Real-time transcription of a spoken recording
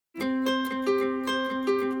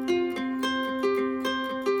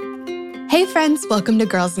Hey friends, welcome to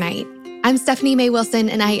Girls Night. I'm Stephanie Mae Wilson,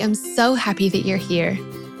 and I am so happy that you're here.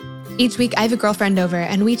 Each week, I have a girlfriend over,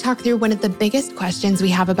 and we talk through one of the biggest questions we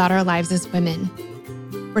have about our lives as women.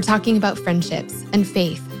 We're talking about friendships and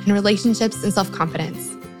faith and relationships and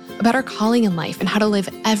self-confidence, about our calling in life and how to live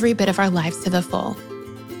every bit of our lives to the full.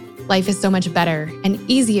 Life is so much better and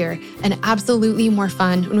easier and absolutely more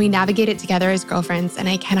fun when we navigate it together as girlfriends, and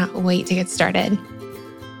I cannot wait to get started.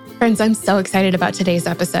 Friends, I'm so excited about today's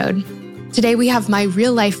episode. Today, we have my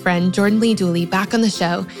real-life friend, Jordan Lee Dooley, back on the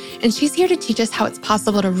show, and she's here to teach us how it's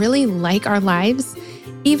possible to really like our lives,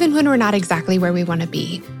 even when we're not exactly where we want to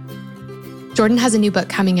be. Jordan has a new book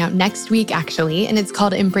coming out next week, actually, and it's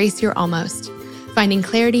called Embrace Your Almost, Finding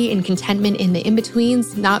Clarity and Contentment in the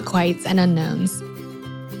In-Betweens, Not Quites, and Unknowns.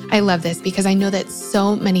 I love this because I know that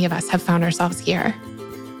so many of us have found ourselves here.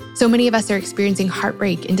 So many of us are experiencing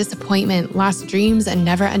heartbreak and disappointment, lost dreams, and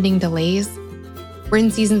never-ending delays. We're in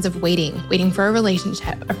seasons of waiting for a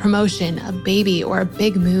relationship, a promotion, a baby, or a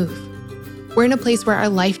big move. We're in a place where our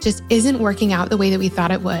life just isn't working out the way that we thought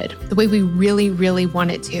it would, the way we really, really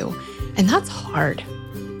want it to. And that's hard.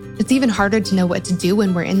 It's even harder to know what to do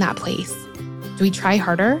when we're in that place. Do we try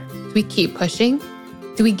harder? Do we keep pushing?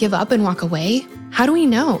 Do we give up and walk away? How do we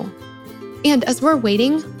know? And as we're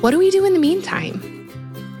waiting, what do we do in the meantime?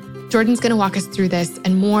 Jordan's gonna walk us through this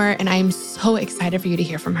and more, and I am so excited for you to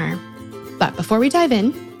hear from her. But before we dive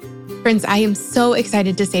in, friends, I am so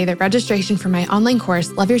excited to say that registration for my online course,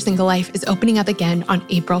 Love Your Single Life, is opening up again on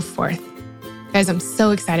April 4th. Guys, I'm so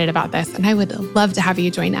excited about this, and I would love to have you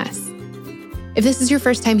join us. If this is your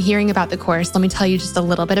first time hearing about the course, let me tell you just a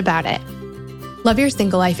little bit about it. Love Your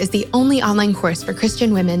Single Life is the only online course for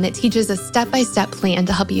Christian women that teaches a step-by-step plan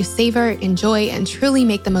to help you savor, enjoy, and truly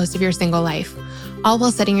make the most of your single life, all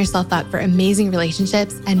while setting yourself up for amazing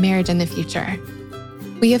relationships and marriage in the future.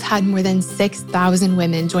 We have had more than 6,000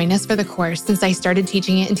 women join us for the course since I started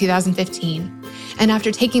teaching it in 2015. And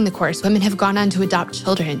after taking the course, women have gone on to adopt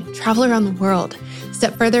children, travel around the world,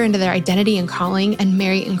 step further into their identity and calling, and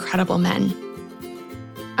marry incredible men.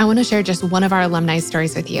 I want to share just one of our alumni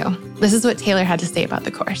stories with you. This is what Taylor had to say about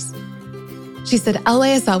the course. She said,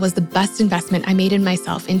 LYSL was the best investment I made in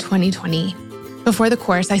myself in 2020. Before the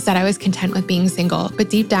course, I said I was content with being single,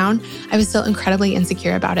 but deep down, I was still incredibly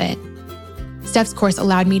insecure about it. Steph's course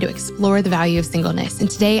allowed me to explore the value of singleness, and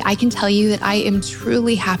today I can tell you that I am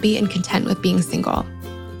truly happy and content with being single.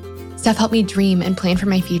 Steph helped me dream and plan for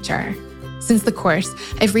my future. Since the course,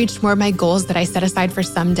 I've reached more of my goals that I set aside for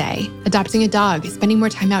someday, adopting a dog, spending more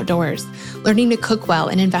time outdoors, learning to cook well,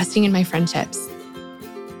 and investing in my friendships.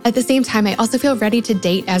 At the same time, I also feel ready to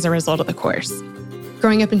date as a result of the course.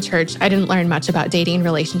 Growing up in church, I didn't learn much about dating and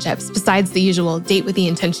relationships besides the usual date with the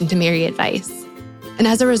intention to marry advice. And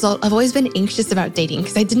as a result, I've always been anxious about dating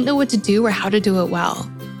because I didn't know what to do or how to do it well.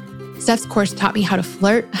 Steph's course taught me how to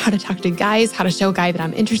flirt, how to talk to guys, how to show a guy that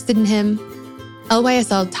I'm interested in him.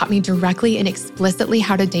 LYSL taught me directly and explicitly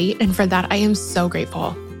how to date, and for that, I am so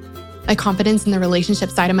grateful. My confidence in the relationship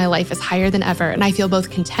side of my life is higher than ever, and I feel both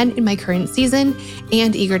content in my current season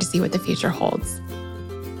and eager to see what the future holds.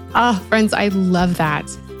 Friends, I love that.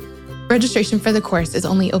 Registration for the course is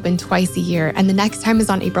only open twice a year, and the next time is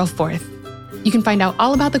on April 4th. You can find out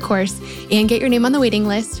all about the course and get your name on the waiting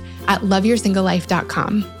list at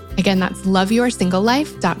loveyoursinglelife.com. Again, that's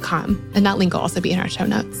loveyoursinglelife.com, and that link will also be in our show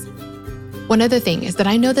notes. One other thing is that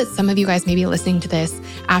I know that some of you guys may be listening to this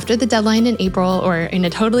after the deadline in April or in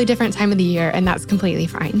a totally different time of the year, and that's completely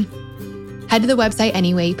fine. Head to the website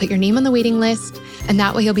anyway, put your name on the waiting list, and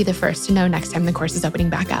that way you'll be the first to know next time the course is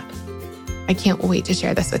opening back up. I can't wait to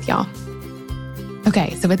share this with y'all.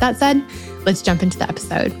 Okay, so with that said, let's jump into the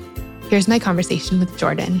episode. Here's my conversation with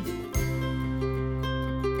Jordan.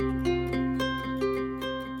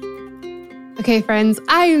 Okay, friends,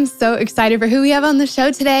 I am so excited for who we have on the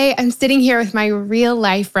show today. I'm sitting here with my real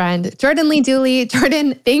life friend, Jordan Lee Dooley.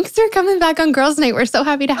 Jordan, thanks for coming back on Girls Night. We're so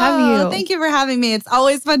happy to have you. Thank you for having me. It's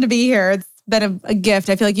always fun to be here. It's been a gift.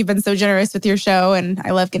 I feel like you've been so generous with your show, and I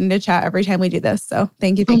love getting to chat every time we do this. So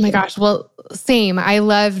thank you. Oh my gosh. Well, same. I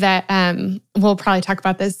love that. We'll probably talk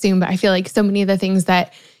about this soon, but I feel like so many of the things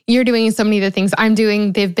that you're doing and so many of the things I'm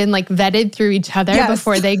doing, they've been like vetted through each other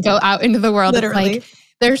before they go out into the world. Literally. It's like,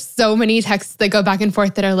 there's so many texts that go back and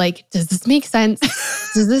forth that are like, does this make sense?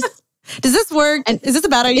 Does this work? And is this a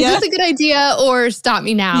bad idea? Is this a good idea or stop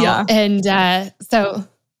me now? Yeah. And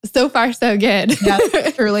so far, so good. Yeah,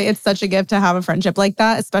 truly. It's such a gift to have a friendship like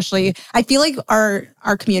that. Especially, I feel like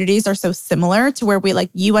our communities are so similar to where we like,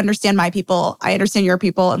 you understand my people, I understand your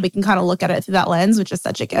people, and we can kind of look at it through that lens, which is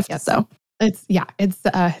such a gift. Yep. So it's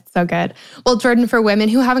so good. Well, Jordan, for women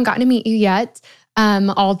who haven't gotten to meet you yet,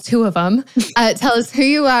 all two of them. Tell us who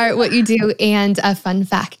you are, what you do, and a fun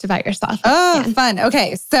fact about yourself. Oh, fun.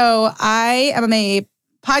 Okay. So I am a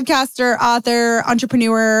podcaster, author,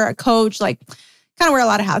 entrepreneur, coach, like kind of wear a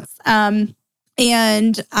lot of hats.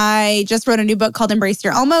 And I just wrote a new book called Embrace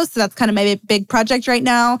Your Almost. So that's kind of my big project right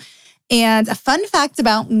now. And a fun fact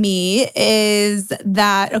about me is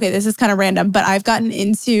that, okay, this is kind of random, but I've gotten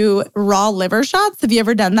into raw liver shots. Have you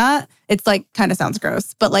ever done that? It's like, kind of sounds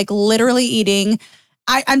gross, but like literally eating.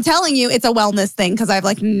 I'm telling you, it's a wellness thing because I've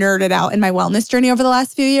like nerded out in my wellness journey over the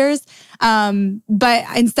last few years. But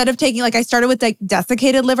instead of taking, like I started with like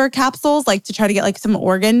desiccated liver capsules, like to try to get like some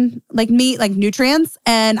organ, like meat, like nutrients.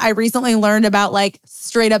 And I recently learned about like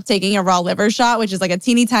straight up taking a raw liver shot, which is like a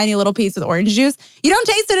teeny tiny little piece with orange juice. You don't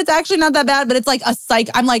taste it. It's actually not that bad, but it's like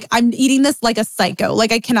I'm eating this like a psycho.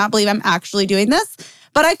 Like I cannot believe I'm actually doing this,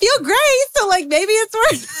 but I feel great. So like maybe it's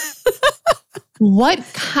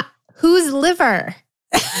worth Whose liver?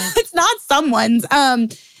 It's not someone's.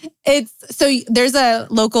 There's a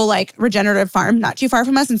local like regenerative farm not too far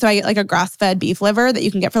from us. And so I get like a grass-fed beef liver that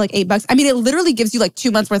you can get for like $8. I mean, it literally gives you like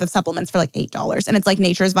 2 months worth of supplements for like $8. And it's like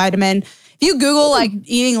nature's vitamin. If you Google like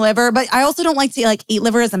eating liver, but I also don't like to like eat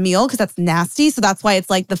liver as a meal because that's nasty. So that's why it's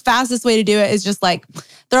like the fastest way to do it is just like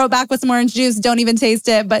throw it back with some orange juice. Don't even taste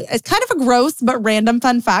it. But it's kind of a gross but random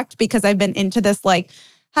fun fact because I've been into this like,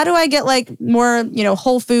 how do I get like more,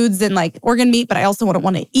 whole foods and like organ meat, but I also wouldn't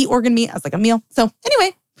want to eat organ meat as like a meal. So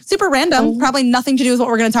anyway, super random, probably nothing to do with what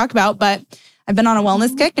we're going to talk about, but I've been on a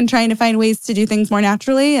wellness kick and trying to find ways to do things more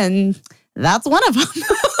naturally. And that's one of them.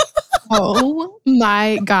 Oh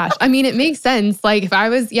my gosh. I mean, it makes sense. Like if I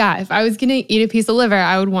was going to eat a piece of liver,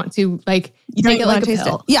 I would want to like take it like a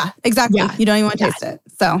pill. Yeah, exactly. Yeah. You don't even want to taste it.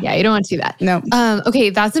 So yeah, you don't want to do that. No. Okay,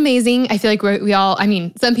 that's amazing. I feel like we all, I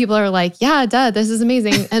mean, some people are like, yeah, duh, this is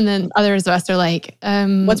amazing. And then others of us are like,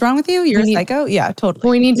 what's wrong with you? You're a psycho? Yeah, totally.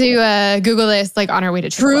 We need to Google this like on our way to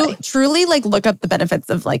truly like look up the benefits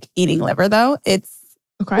of like eating liver though. It's,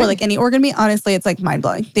 or like any organ meat, honestly, it's like mind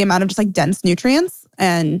blowing. The amount of just like dense nutrients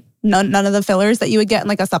and none of the fillers that you would get in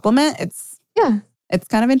like a supplement. It's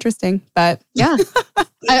kind of interesting, but yeah.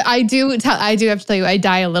 I do have to tell you, I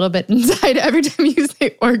die a little bit inside every time you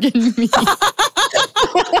say organ meat.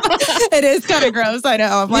 It is kind of gross. I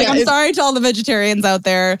know. I'm like, I'm sorry to all the vegetarians out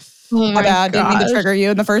there. Oh my bad. Didn't mean to trigger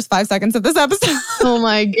you in the first 5 seconds of this episode. Oh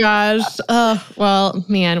my gosh. Well,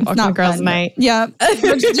 man, welcome to Girls Night. Yeah.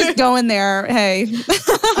 We're just going there. Hey.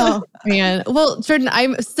 Oh man. Well, Jordan,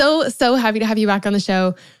 I'm so happy to have you back on the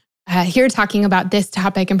show. Here talking about this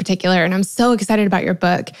topic in particular, and I'm so excited about your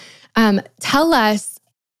book. Tell us,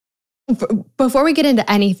 before we get into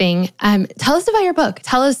anything, tell us about your book.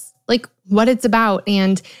 Tell us like what it's about.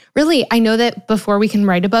 And really, I know that before we can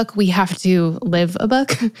write a book, we have to live a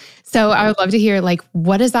book. So I would love to hear like,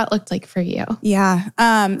 what does that look like for you? Yeah.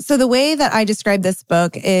 So the way that I describe this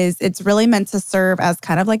book is it's really meant to serve as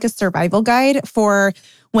kind of like a survival guide for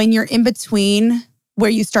when you're in between where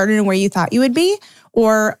you started and where you thought you would be.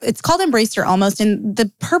 Or it's called Embrace Your Almost. And the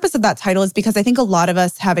purpose of that title is because I think a lot of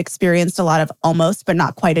us have experienced a lot of almost, but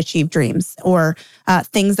not quite achieved dreams or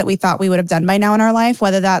things that we thought we would have done by now in our life,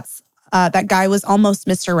 whether that's that guy was almost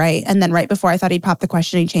Mr. Right. And then right before I thought he'd pop the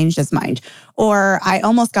question, he changed his mind. Or I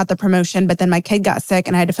almost got the promotion, but then my kid got sick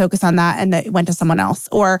and I had to focus on that and it went to someone else.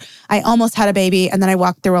 Or I almost had a baby and then I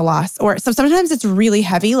walked through a loss. Or so sometimes it's really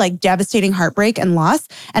heavy, like devastating heartbreak and loss.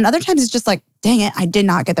 And other times it's just like, dang it, I did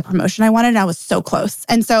not get the promotion I wanted and I was so close.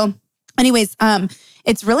 And so anyways,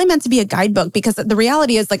 it's really meant to be a guidebook because the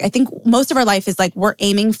reality is like, I think most of our life is like, we're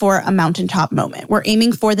aiming for a mountaintop moment. We're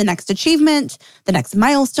aiming for the next achievement, the next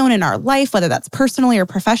milestone in our life, whether that's personally or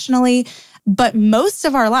professionally. But most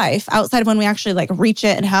of our life, outside of when we actually like reach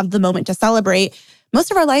it and have the moment to celebrate,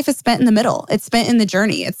 most of our life is spent in the middle. It's spent in the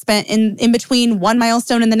journey. It's spent in between one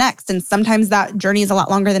milestone and the next. And sometimes that journey is a lot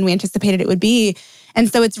longer than we anticipated it would be. And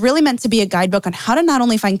so it's really meant to be a guidebook on how to not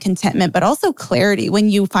only find contentment, but also clarity when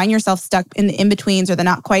you find yourself stuck in the in-betweens or the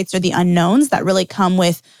not quites or the unknowns that really come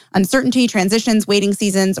with uncertainty, transitions, waiting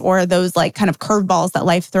seasons, or those like kind of curveballs that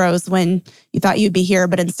life throws when you thought you'd be here,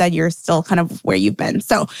 but instead you're still kind of where you've been.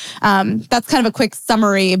 So that's kind of a quick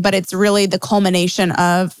summary, but it's really the culmination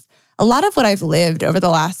of a lot of what I've lived over the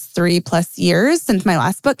last 3+ years since my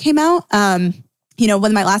last book came out. When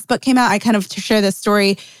my last book came out, I kind of, to share this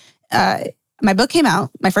story, my book came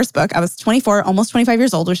out, my first book, I was 24, almost 25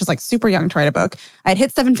 years old, which is like super young to write a book. I had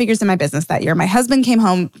hit 7 figures in my business that year. My husband came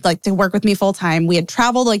home like to work with me full time. We had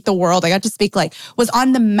traveled like the world. I got to speak was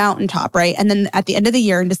on the mountaintop, right? And then at the end of the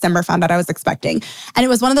year in December, found out I was expecting. And it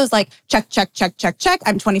was one of those like, check, check, check, check, check.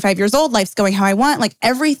 I'm 25 years old. Life's going how I want. Like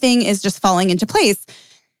everything is just falling into place.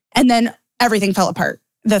 And then everything fell apart.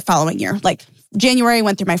 the following year. Like January, I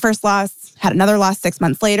went through my first loss, had another loss 6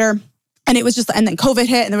 months later. And it was just, and then COVID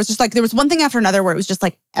hit. And there was just like, there was one thing after another where it was just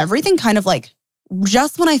like everything kind of like,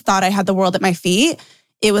 just when I thought I had the world at my feet,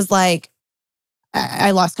 it was like,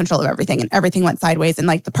 I lost control of everything and everything went sideways and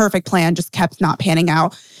like the perfect plan just kept not panning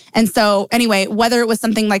out. And so anyway, whether it was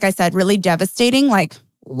something, like I said, really devastating, like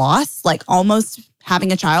loss, like almost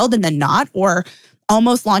having a child and then not, or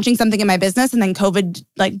almost launching something in my business and then COVID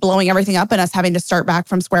like blowing everything up and us having to start back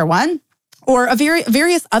from square one, or a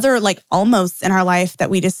various other like almost in our life that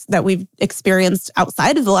we've experienced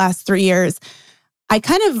outside of the last 3 years. I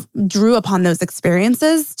kind of drew upon those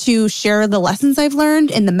experiences to share the lessons I've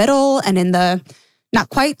learned in the middle and in the not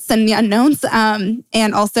quites and the unknowns,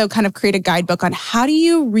 and also kind of create a guidebook on how do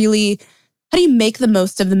you make the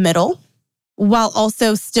most of the middle while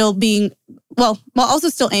also still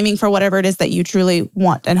aiming for whatever it is that you truly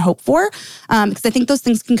want and hope for. Because I think those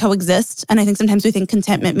things can coexist. And I think sometimes we think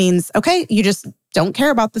contentment means, okay, you just don't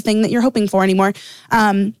care about the thing that you're hoping for anymore.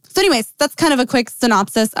 So anyways, that's kind of a quick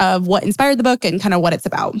synopsis of what inspired the book and kind of what it's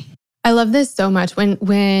about. I love this so much.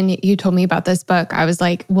 When you told me about this book, I was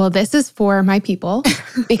like, well, this is for my people.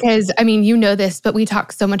 Because, I mean, you know this, but we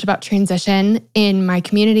talk so much about transition in my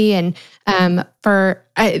community. And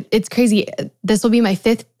it's crazy. This will be my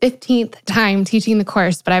 15th time teaching the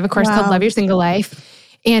course, but I have a course called Love Your Single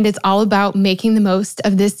Life. And it's all about making the most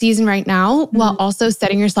of this season right now, while also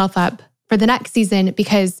setting yourself up for the next season.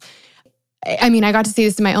 Because I mean, I got to see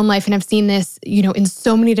this in my own life, and I've seen this, in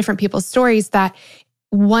so many different people's stories, that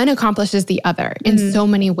one accomplishes the other in so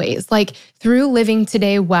many ways. Like through living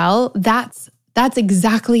today well, that's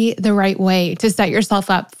exactly the right way to set yourself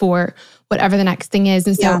up for whatever the next thing is.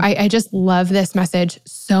 And so I just love this message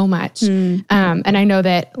so much. And I know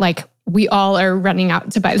that like we all are running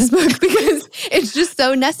out to buy this book because it's just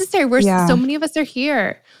so necessary. So many of us are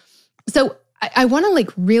here. So I want to like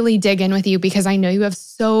really dig in with you because I know you have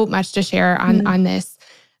so much to share on this.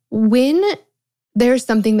 When there's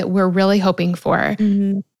something that we're really hoping for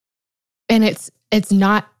and it's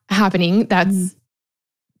not happening, that's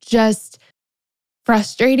just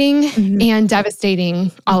frustrating and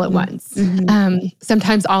devastating all at once.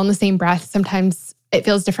 Sometimes all in the same breath. Sometimes it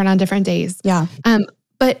feels different on different days. Yeah.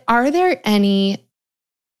 But are there any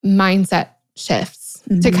mindset shifts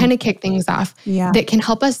to kind of kick things off that can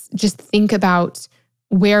help us just think about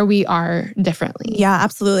where we are differently? Yeah,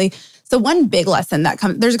 absolutely. So one big lesson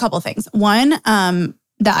there's a couple of things. One,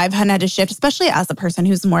 that I've had to shift, especially as a person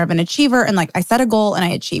who's more of an achiever, and like I set a goal and I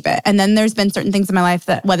achieve it. And then there's been certain things in my life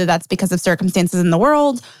that, whether that's because of circumstances in the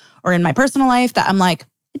world or in my personal life, that I'm like,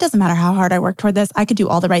 it doesn't matter how hard I work toward this. I could do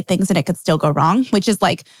all the right things and it could still go wrong, which is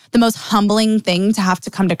like the most humbling thing to have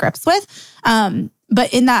to come to grips with.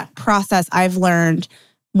 But in that process, I've learned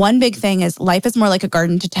one big thing is life is more like a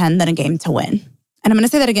garden to tend than a game to win. And I'm going to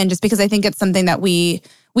say that again, just because I think it's something that we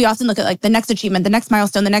often look at, like the next achievement, the next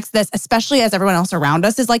milestone, the next this, especially as everyone else around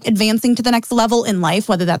us is like advancing to the next level in life,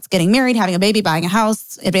 whether that's getting married, having a baby, buying a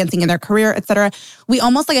house, advancing in their career, et cetera. We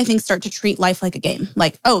almost like, I think, start to treat life like a game.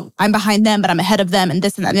 Like, oh, I'm behind them, but I'm ahead of them and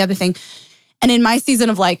this and that and the other thing. And in my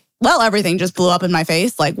season of like, well, everything just blew up in my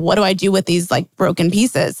face. Like, what do I do with these like broken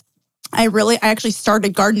pieces? I actually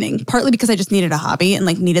started gardening, partly because I just needed a hobby and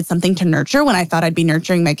like needed something to nurture when I thought I'd be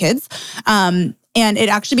nurturing my kids. And it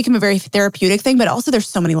actually became a very therapeutic thing, but also there's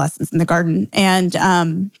so many lessons in the garden.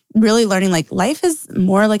 And really learning like life is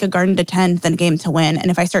more like a garden to tend than a game to win.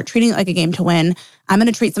 And if I start treating it like a game to win, I'm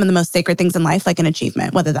going to treat some of the most sacred things in life like an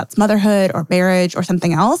achievement, whether that's motherhood or marriage or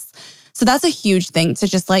something else. So that's a huge thing to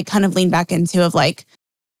just like kind of lean back into of like,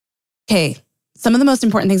 okay, some of the most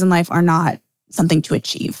important things in life are not something to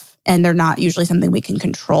achieve. And they're not usually something we can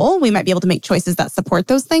control. We might be able to make choices that support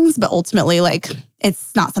those things, but ultimately, like,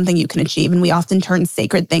 it's not something you can achieve. And we often turn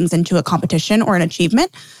sacred things into a competition or an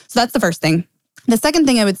achievement. So that's the first thing. The second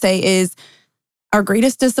thing I would say is our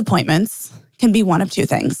greatest disappointments can be one of two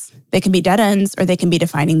things. They can be dead ends or they can be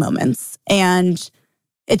defining moments. And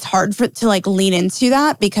it's hard to like lean into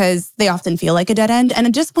that because they often feel like a dead end. And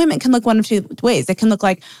a disappointment can look one of two ways. It can look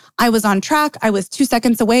like I was on track. I was 2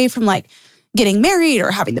 seconds away from like getting married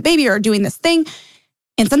or having the baby or doing this thing.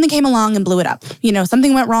 And something came along and blew it up.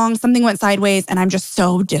 Something went wrong, something went sideways, and I'm just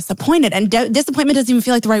so disappointed. And disappointment doesn't even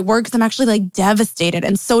feel like the right word because I'm actually like devastated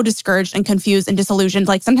and so discouraged and confused and disillusioned.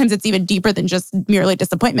 Like sometimes it's even deeper than just merely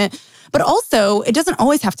disappointment. But also, it doesn't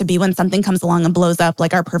always have to be when something comes along and blows up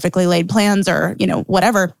like our perfectly laid plans or,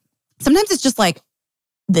 whatever. Sometimes it's just like,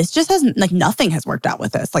 this just hasn't, like nothing has worked out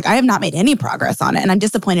with this. Like I have not made any progress on it. And I'm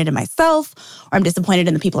disappointed in myself, or I'm disappointed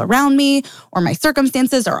in the people around me, or my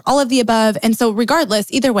circumstances, or all of the above. And so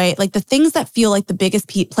regardless, either way, like the things that feel like the biggest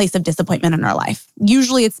place of disappointment in our life,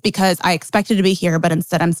 usually it's because I expected to be here, but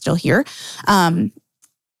instead I'm still here.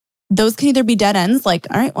 Those can either be dead ends, like,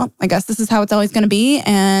 all right, well, I guess this is how it's always going to be.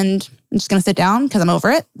 And I'm just going to sit down because I'm over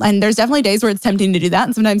it. And there's definitely days where it's tempting to do that.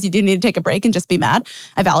 And sometimes you do need to take a break and just be mad.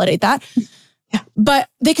 I validate that. Yeah. But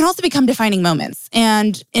they can also become defining moments.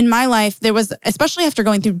 And in my life, there was, especially after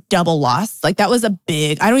going through double loss, like that was a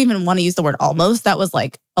big, I don't even want to use the word almost. That was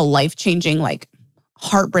like a life-changing, like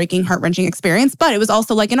heartbreaking, heart-wrenching experience. But it was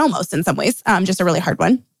also like an almost in some ways, just a really hard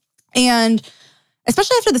one. And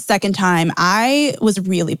especially after the second time, I was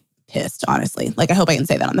really pissed, honestly. Like, I hope I can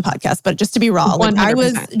say that on the podcast, but just to be raw, like 100%. I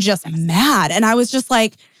was just mad. And I was just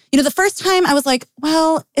like, you know, the first time I was like,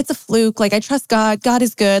 well, it's a fluke. Like, I trust God. God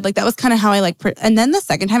is good. Like, that was kind of how I like, and then the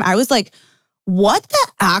second time I was like, what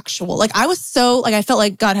the actual, like, I was so, like, I felt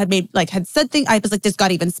like God had made, like, had said things. I was like, does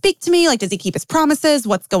God even speak to me? Like, does he keep his promises?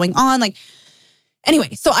 What's going on? Like,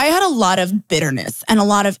 anyway, so I had a lot of bitterness and a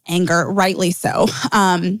lot of anger, rightly so.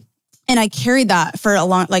 And I carried that for a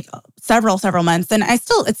long, like several months. And it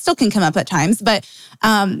still can come up at times. But,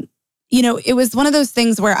 you know, it was one of those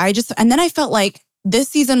things where and then I felt like this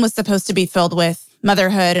season was supposed to be filled with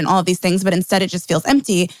motherhood and all of these things, but instead it just feels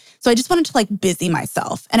empty. So I just wanted to like busy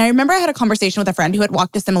myself. And I remember I had a conversation with a friend who had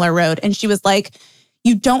walked a similar road. And she was like,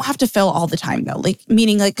 you don't have to fill all the time though. Like,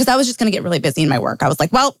 meaning like, because I was just going to get really busy in my work. I was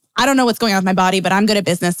like, well, I don't know what's going on with my body, but I'm good at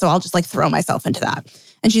business. So I'll just like throw myself into that.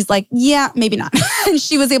 And she's like, yeah, maybe not. And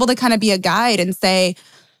she was able to kind of be a guide and say,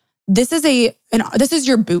 this is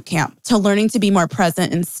your boot camp to learning to be more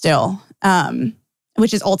present and still,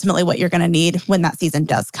 which is ultimately what you're going to need when that season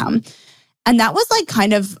does come. And that was like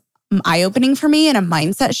kind of eye-opening for me and a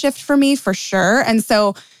mindset shift for me for sure. And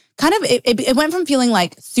so kind of it went from feeling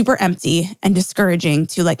like super empty and discouraging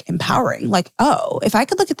to like empowering. Like, oh, if I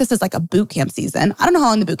could look at this as like a boot camp season, I don't know how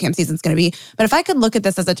long the boot camp season is going to be, but if I could look at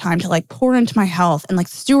this as a time to like pour into my health and like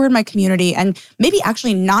steward my community and maybe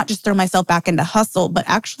actually not just throw myself back into hustle, but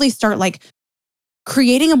actually start like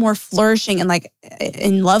creating a more flourishing and like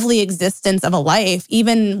in lovely existence of a life,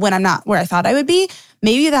 even when I'm not where I thought I would be,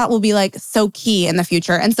 maybe that will be like so key in the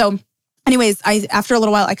future. And so anyways, after a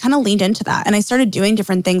little while, I kind of leaned into that and I started doing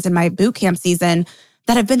different things in my boot camp season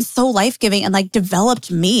that have been so life-giving and like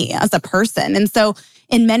developed me as a person. And so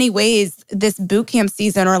in many ways, this boot camp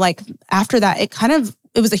season or like after that,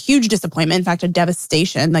 it was a huge disappointment. In fact, a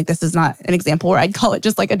devastation. Like this is not an example where I'd call it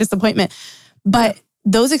just like a disappointment, but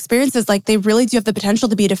those experiences, like they really do have the potential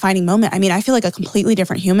to be a defining moment. I mean, I feel like a completely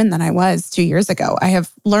different human than I was 2 years ago. I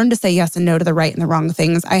have learned to say yes and no to the right and the wrong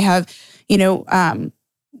things. I have,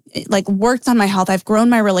 like worked on my health. I've grown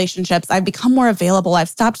my relationships. I've become more available. I've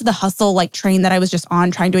stopped the hustle like train that I was just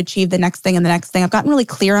on trying to achieve the next thing and the next thing. I've gotten really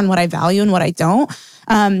clear on what I value and what I don't.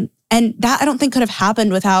 And that I don't think could have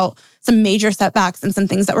happened without some major setbacks and some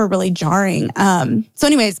things that were really jarring. So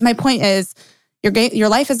anyways, my point is your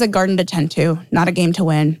life is a garden to tend to, not a game to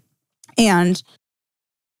win. And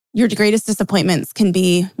your greatest disappointments can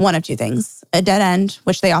be one of two things, a dead end,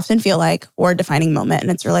 which they often feel like, or a defining moment.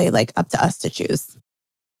 And it's really like up to us to choose.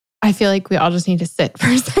 I feel like we all just need to sit for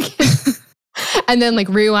a second and then like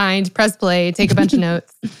rewind, press play, take a bunch of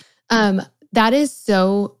notes. That is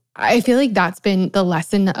so, I feel like that's been the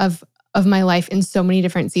lesson of my life in so many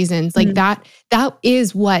different seasons. Like that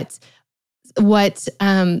is what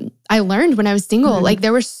I learned when I was single. Like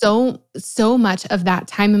there was so much of that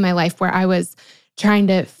time in my life where I was trying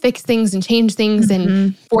to fix things and change things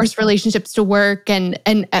and force relationships to work and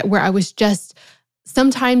where I was just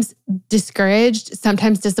sometimes discouraged,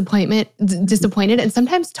 sometimes disappointed, and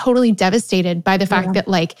sometimes totally devastated by the fact that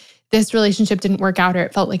like this relationship didn't work out or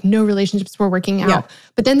it felt like no relationships were working out. Yeah.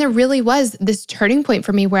 But then there really was this turning point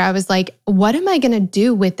for me where I was like, what am I going to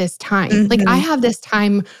do with this time? Like I have this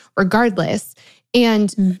time regardless.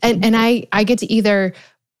 And I get to either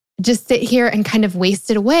just sit here and kind of waste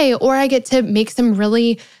it away, or I get to make some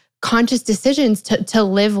really conscious decisions to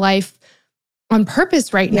live life on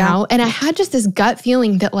purpose right now. And I had just this gut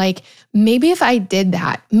feeling that like, maybe if I did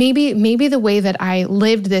that, maybe the way that I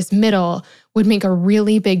lived this middle would make a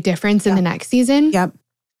really big difference in the next season. Yep.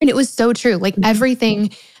 And it was so true. Like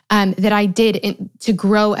everything that I did to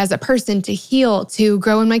grow as a person, to heal, to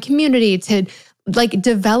grow in my community, to like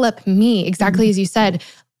develop me, exactly as you said,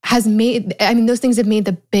 those things have made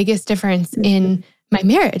the biggest difference in my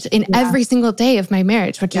marriage, in every single day of my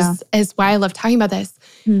marriage, which is why I love talking about this.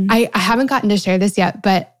 I haven't gotten to share this yet,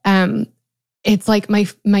 but it's like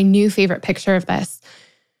my new favorite picture of this.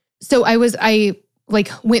 So I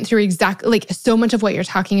like went through exactly like so much of what you're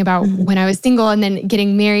talking about when I was single and then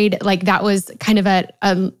getting married. Like that was kind of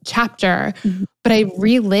a chapter, but I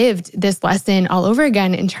relived this lesson all over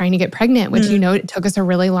again in trying to get pregnant, which, it took us a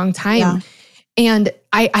really long time. Yeah. And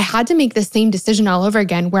I had to make the same decision all over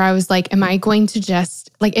again where I was like, am I going to just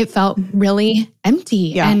like, it felt really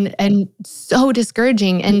empty and so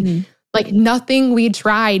discouraging and like nothing we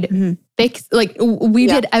tried fixed. Like we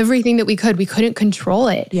did everything that we could. We couldn't control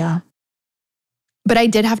it. Yeah. But I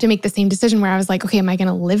did have to make the same decision where I was like, okay, am I going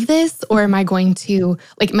to live this or am I going to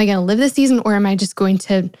am I going to live this season or am I just going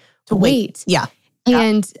to wait? Yeah.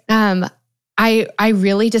 And I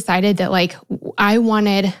really decided that like I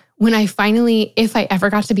wanted, when I finally, if I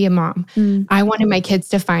ever got to be a mom, I wanted my kids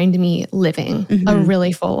to find me living a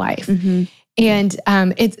really full life. And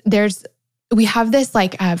we have this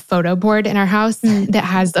like photo board in our house that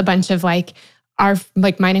has a bunch of like our,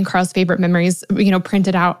 like mine and Carl's favorite memories,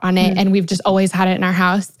 printed out on it. And we've just always had it in our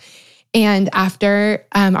house. And after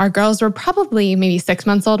our girls were probably maybe 6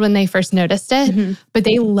 months old when they first noticed it, but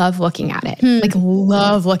they love looking at it, like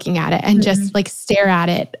love looking at it and just like stare at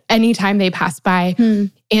it anytime they pass by.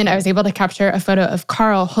 And I was able to capture a photo of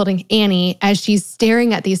Carl holding Annie as she's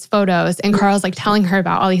staring at these photos. And Carl's like telling her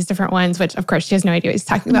about all these different ones, which of course she has no idea what he's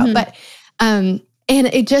talking about. But, and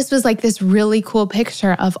it just was like this really cool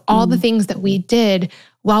picture of all the things that we did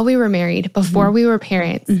while we were married, before we were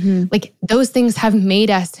parents. Like those things have made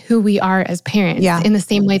us who we are as parents in the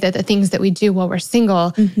same way that the things that we do while we're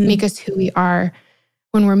single make us who we are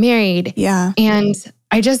when we're married. Yeah. And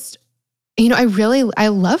I just, I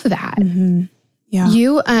love that. Yeah.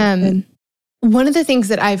 You, one of the things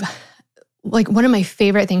that one of my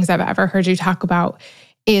favorite things I've ever heard you talk about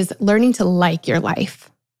is learning to like your life.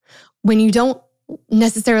 When you don't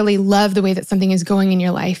necessarily love the way that something is going in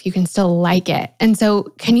your life, you can still like it. And so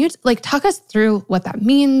can you like talk us through what that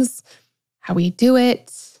means, how we do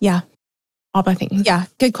it? Yeah. All the things. Yeah,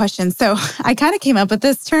 good question. So I kind of came up with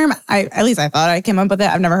this term. At least I thought I came up with it.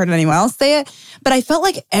 I've never heard anyone else say it. But I felt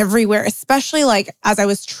like everywhere, especially like as I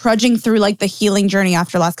was trudging through like the healing journey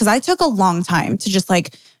after loss, because I took a long time to just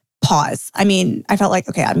like pause. I mean, I felt like,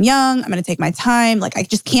 okay, I'm young. I'm going to take my time. Like I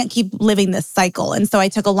just can't keep living this cycle. And so I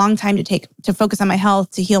took a long time to focus on my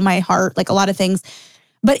health, to heal my heart, like a lot of things.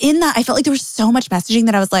 But in that, I felt like there was so much messaging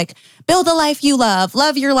that I was like, build a life you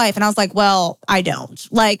love your life. And I was like, well, I don't.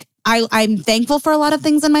 Like I'm thankful for a lot of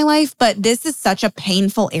things in my life, but this is such a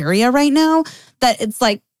painful area right now that it's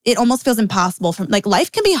like, it almost feels impossible like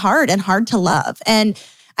life can be hard and hard to love. And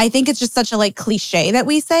I think it's just such a like cliche that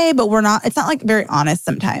we say, but it's not like very honest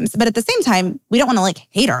sometimes. But at the same time, we don't want to like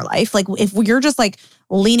hate our life. Like if you're just like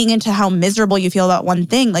leaning into how miserable you feel about one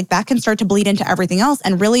thing, like that can start to bleed into everything else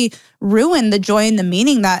and really ruin the joy and the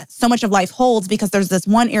meaning that so much of life holds because there's this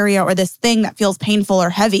one area or this thing that feels painful or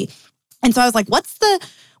heavy. And so I was like, what's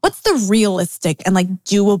the realistic and like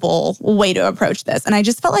doable way to approach this? And I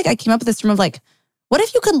just felt like I came up with this term of like, what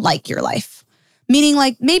if you could like your life? Meaning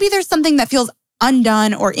like maybe there's something that feels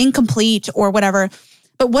undone or incomplete or whatever.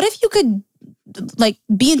 But what if you could like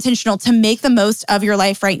be intentional to make the most of your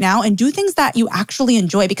life right now and do things that you actually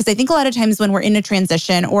enjoy? Because I think a lot of times when we're in a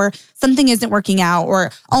transition or something isn't working out or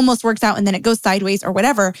almost works out and then it goes sideways or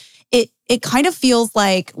whatever, it kind of feels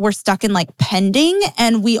like we're stuck in like pending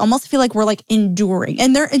and we almost feel like we're like enduring.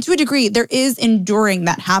 And to a degree, there is enduring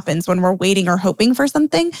that happens when we're waiting or hoping for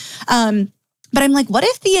something. But I'm like, what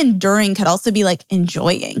if the enduring could also be like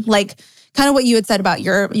enjoying? Like kind of what you had said about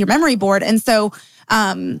your memory board. And so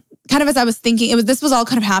kind of as I was thinking, this was all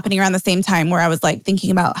kind of happening around the same time where I was like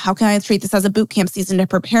thinking about how can I treat this as a boot camp season to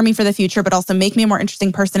prepare me for the future, but also make me a more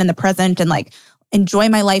interesting person in the present and like enjoy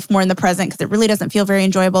my life more in the present because it really doesn't feel very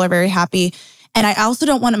enjoyable or very happy. And I also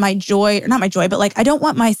don't want my joy, or not my joy, but like I don't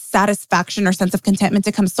want my satisfaction or sense of contentment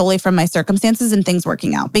to come solely from my circumstances and things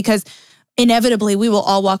working out because inevitably we will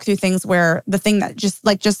all walk through things where the thing that just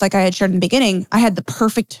like I had shared in the beginning, I had the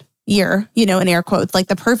perfect year, in air quotes, like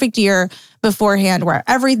the perfect year beforehand where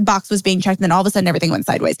every box was being checked and then all of a sudden everything went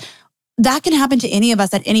sideways. That can happen to any of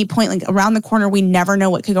us at any point, like around the corner, we never know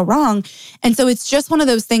what could go wrong. And so it's just one of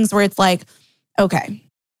those things where it's like, okay,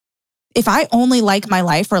 if I only like my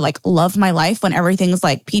life or like love my life when everything's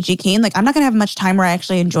like peachy keen, like I'm not going to have much time where I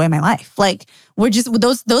actually enjoy my life. Like we're just,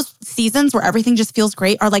 those seasons where everything just feels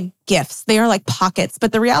great are like gifts. They are like pockets.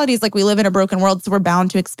 But the reality is like we live in a broken world, so we're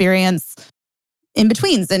bound to experience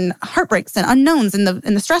in-betweens and heartbreaks and unknowns and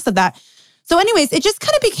the stress of that. So anyways, it just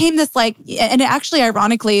kind of became this like, and it actually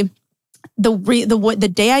ironically,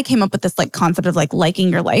 the day I came up with this like concept of like liking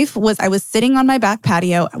your life was I was sitting on my back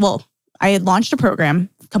patio. Well, I had launched a program,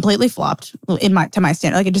 completely flopped to my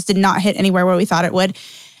standard. Like it just did not hit anywhere where we thought it would.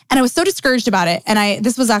 And I was so discouraged about it. And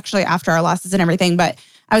this was actually after our losses and everything, but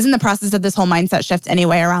I was in the process of this whole mindset shift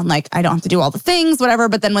anyway around like, I don't have to do all the things, whatever.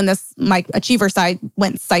 But then when my achiever side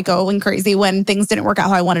went psycho and crazy when things didn't work out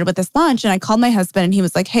how I wanted with this launch. And I called my husband and he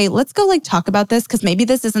was like, hey, let's go like talk about this. Cause maybe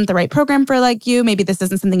this isn't the right program for like you. Maybe this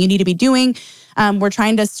isn't something you need to be doing. We're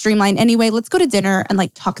trying to streamline anyway. Let's go to dinner and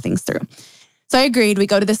like talk things through. So I agreed. We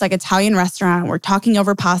go to this like Italian restaurant. We're talking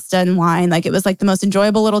over pasta and wine. Like it was like the most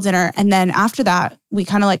enjoyable little dinner. And then after that, we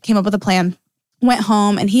kind of like came up with a plan, went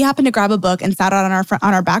home, and he happened to grab a book and sat out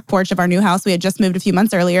on our back porch of our new house. We had just moved a few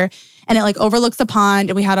months earlier, and it like overlooks a pond.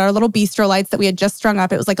 And we had our little bistro lights that we had just strung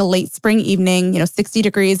up. It was like a late spring evening, 60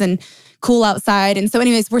 degrees and cool outside. And so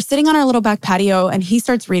anyways, we're sitting on our little back patio and he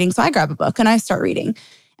starts reading. So I grab a book and I start reading.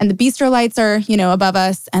 And the bistro lights are, above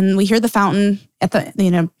us, and we hear the fountain at the,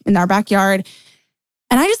 in our backyard.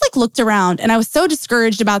 And I just like looked around and I was so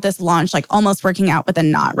discouraged about this launch, like almost working out, but then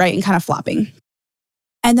not, right? And kind of flopping.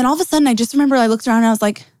 And then all of a sudden I just remember I looked around and I was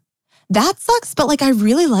like, that sucks, but like I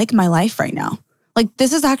really like my life right now. Like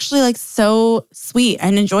this is actually like so sweet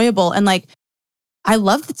and enjoyable. And like, I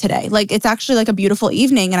love today. Like it's actually like a beautiful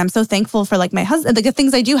evening. And I'm so thankful for like my husband, the good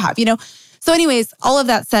things I do have, So anyways, all of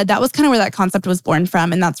that said, that was kind of where that concept was born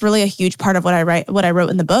from. And that's really a huge part of what I wrote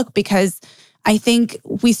in the book, because I think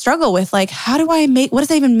we struggle with like, what does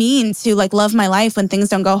that even mean to like love my life when things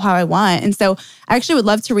don't go how I want? And so I actually would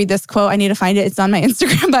love to read this quote. I need to find it. It's on my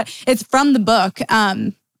Instagram, but it's from the book.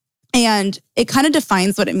 And it kind of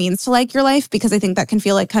defines what it means to like your life, because I think that can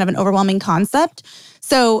feel like kind of an overwhelming concept.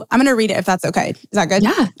 So I'm going to read it if that's okay. Is that good?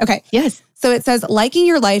 Yeah. Okay. Yes. So it says, liking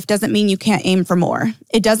your life doesn't mean you can't aim for more.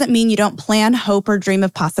 It doesn't mean you don't plan, hope, or dream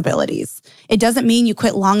of possibilities. It doesn't mean you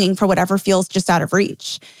quit longing for whatever feels just out of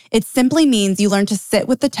reach. It simply means you learn to sit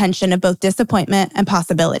with the tension of both disappointment and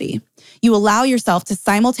possibility. You allow yourself to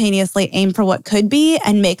simultaneously aim for what could be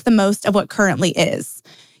and make the most of what currently is.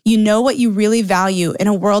 You know what you really value in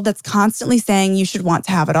a world that's constantly saying you should want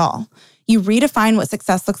to have it all. You redefine what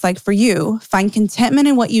success looks like for you, find contentment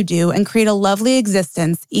in what you do, and create a lovely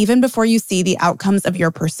existence even before you see the outcomes of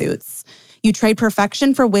your pursuits. You trade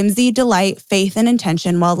perfection for whimsy, delight, faith, and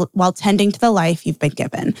intention while tending to the life you've been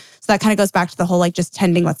given. So that kind of goes back to the whole like just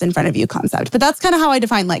tending what's in front of you concept. But that's kind of how I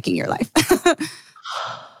define liking your life.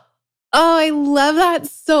 Oh, I love that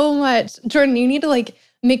so much. Jordan, you need to like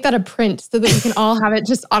make that a print so that we can all have it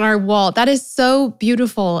just on our wall. That is so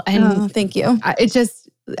beautiful. And thank you.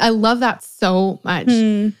 I love that so much.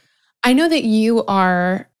 I know that you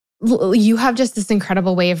have just this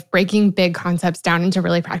incredible way of breaking big concepts down into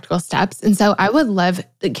really practical steps. And so I would love,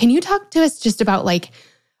 can you talk to us just about like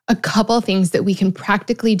a couple of things that we can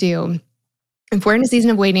practically do if we're in a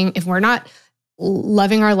season of waiting, if we're not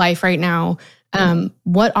loving our life right now,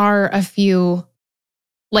 what are a few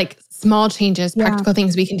like small changes, practical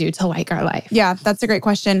things we can do to like our life? Yeah, that's a great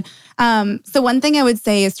question. So one thing I would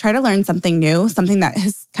say is try to learn something new, something that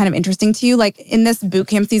is kind of interesting to you. Like in this boot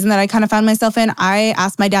camp season that I kind of found myself in, I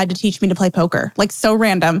asked my dad to teach me to play poker, like so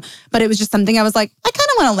random, but it was just something I was like, I kind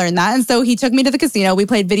of want to learn that. And so he took me to the casino. We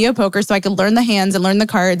played video poker so I could learn the hands and learn the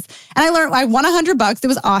cards. And I won $100. It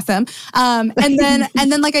was awesome. And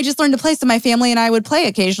then like I just learned to play. So my family and I would play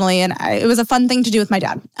occasionally, and it was a fun thing to do with my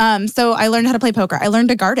dad. So I learned how to play poker. I learned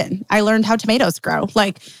to garden. I learned how tomatoes grow.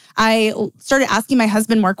 Like I started asking my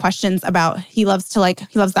husband more questions about, he loves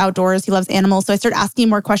the outdoors. He loves animals. So I started asking him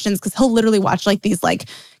more questions because he'll literally watch like these like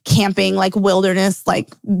camping, like wilderness, like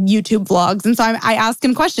YouTube vlogs. And so I asked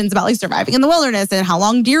him questions about like surviving in the wilderness and how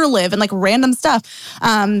long deer live and like random stuff.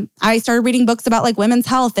 I started reading books about like women's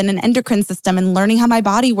health and an endocrine system and learning how my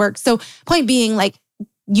body works. So point being, like,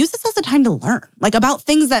 use this as a time to learn, like about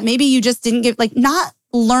things that maybe you just didn't give, like not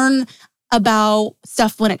learn about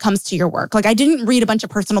stuff when it comes to your work. Like I didn't read a bunch of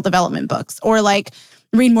personal development books or like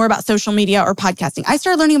read more about social media or podcasting. I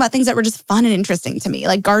started learning about things that were just fun and interesting to me,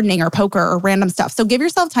 like gardening or poker or random stuff. So give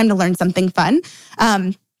yourself time to learn something fun.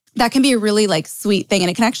 That can be a really like sweet thing. And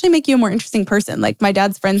it can actually make you a more interesting person. Like my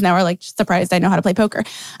dad's friends now are like surprised I know how to play poker.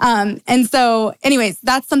 And so anyways,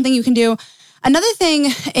 that's something you can do. Another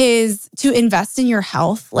thing is to invest in your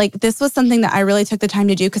health. Like this was something that I really took the time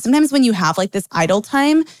to do, because sometimes when you have like this idle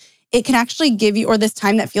time, it can actually give you, or this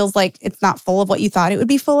time that feels like it's not full of what you thought it would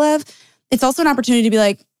be full of. It's also an opportunity to be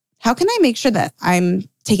like, how can I make sure that I'm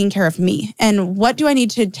taking care of me? And what do I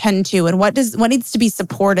need to tend to? And what needs to be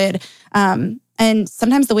supported? And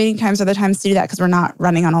sometimes the waiting times are the times to do that because we're not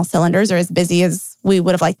running on all cylinders or as busy as we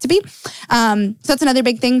would have liked to be. So that's another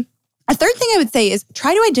big thing. A third thing I would say is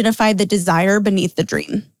try to identify the desire beneath the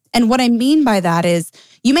dream. And what I mean by that is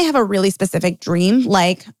you may have a really specific dream,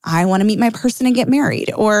 like I want to meet my person and get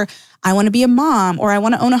married, or I want to be a mom, or I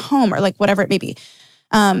want to own a home, or like whatever it may be.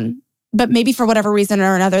 but maybe for whatever reason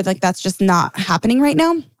or another, like that's just not happening right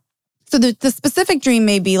now. So the specific dream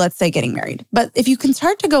may be, let's say, getting married. But if you can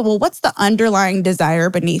start to go, well, what's the underlying desire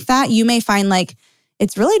beneath that? You may find like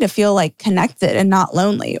it's really to feel like connected and not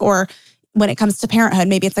lonely. Or when it comes to parenthood,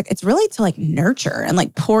 maybe it's like it's really to like nurture and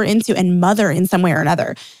like pour into and mother in some way or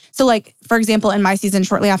another. So like, for example, in my season,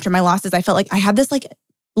 shortly after my losses, I felt like I had this like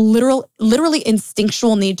literally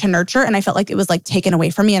instinctual need to nurture. And I felt like it was like taken away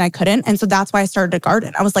from me and I couldn't. And so that's why I started a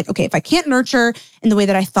garden. I was like, okay, if I can't nurture in the way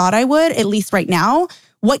that I thought I would, at least right now,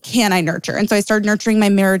 what can I nurture? And so I started nurturing my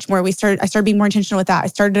marriage more. I started being more intentional with that. I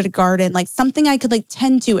started a garden, like something I could like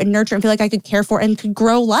tend to and nurture and feel like I could care for and could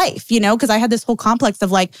grow life, you know, because I had this whole complex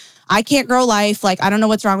of like, I can't grow life. Like, I don't know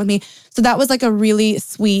what's wrong with me. So that was like a really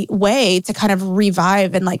sweet way to kind of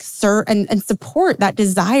revive and like serve and support that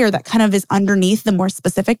desire that kind of is underneath the more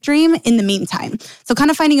specific dream in the meantime. So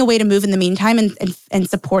kind of finding a way to move in the meantime and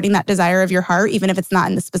supporting that desire of your heart, even if it's not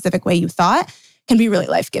in the specific way you thought, can be really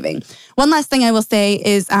life-giving. One last thing I will say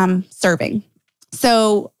is serving.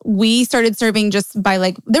 So we started serving just by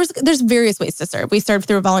like, there's various ways to serve. We served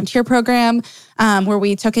through a volunteer program where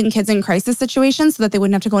we took in kids in crisis situations so that they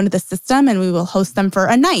wouldn't have to go into the system, and we will host them for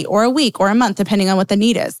a night or a week or a month, depending on what the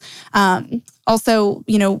need is. Also,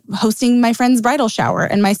 you know, hosting my friend's bridal shower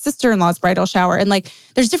and my sister-in-law's bridal shower. And like,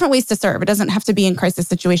 there's different ways to serve. It doesn't have to be in crisis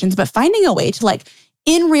situations, but finding a way to like,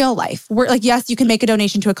 in real life, we're like, yes, you can make a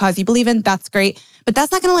donation to a cause you believe in. That's great. But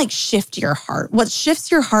that's not going to like shift your heart. What shifts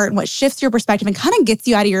your heart and what shifts your perspective and kind of gets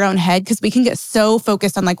you out of your own head, because we can get so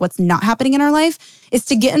focused on like what's not happening in our life, is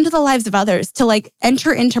to get into the lives of others, to like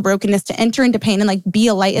enter into brokenness, to enter into pain and like be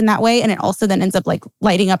a light in that way. And it also then ends up like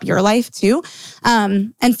lighting up your life too.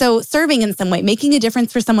 And so serving in some way, making a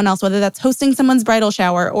difference for someone else, whether that's hosting someone's bridal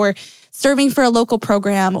shower or serving for a local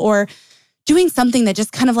program or doing something that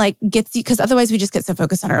just kind of like gets you, because otherwise we just get so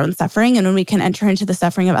focused on our own suffering. And when we can enter into the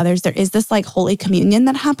suffering of others, there is this like holy communion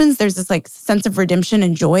that happens. There's this like sense of redemption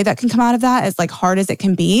and joy that can come out of that, as like hard as it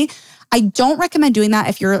can be. I don't recommend doing that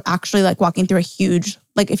if you're actually like walking through a huge,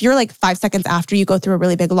 like if you're like 5 seconds after you go through a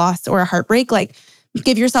really big loss or a heartbreak, like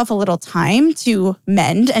give yourself a little time to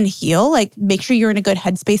mend and heal. Like make sure you're in a good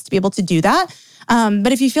headspace to be able to do that.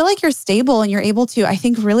 But if you feel like you're stable and you're able to, I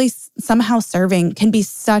think really somehow serving can be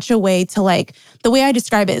such a way to like, the way I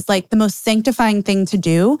describe it is like the most sanctifying thing to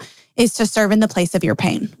do is to serve in the place of your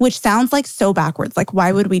pain, which sounds like so backwards. Like,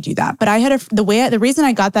 why would we do that? But I had the reason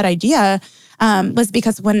I got that idea was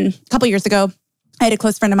because a couple years ago, I had a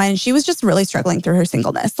close friend of mine and she was just really struggling through her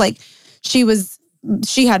singleness. Like she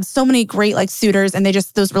had so many great like suitors and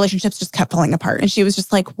those relationships just kept falling apart. And she was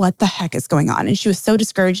just like, what the heck is going on? And she was so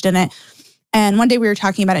discouraged in it. And one day we were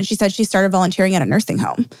talking about it and she said she started volunteering at a nursing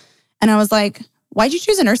home. And I was like, why'd you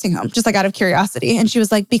choose a nursing home? Just like out of curiosity. And she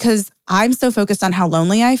was like, because I'm so focused on how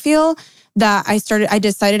lonely I feel that I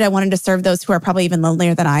decided I wanted to serve those who are probably even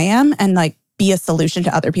lonelier than I am and like be a solution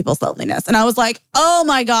to other people's loneliness. And I was like, oh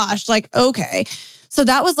my gosh, like, okay. So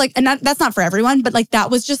that was like, and that's not for everyone, but like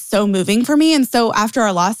that was just so moving for me. And so after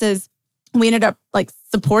our losses, we ended up like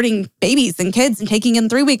supporting babies and kids and taking in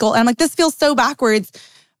 3-week-old. And I'm like, this feels so backwards.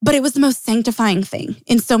 But it was the most sanctifying thing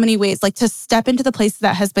in so many ways, like to step into the place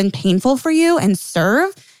that has been painful for you and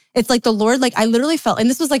serve. It's like the Lord, like I literally felt, and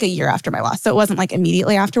this was like a year after my loss, so it wasn't like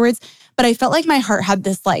immediately afterwards, but I felt like my heart had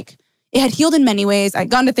this like, it had healed in many ways. I'd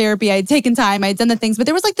gone to therapy, I'd taken time, I'd done the things, but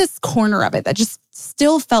there was like this corner of it that just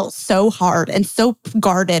still felt so hard and so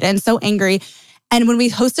guarded and so angry. And when we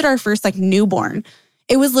hosted our first like newborn,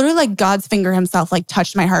 it was literally like God's finger himself like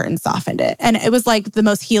touched my heart and softened it. And it was like the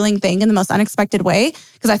most healing thing in the most unexpected way,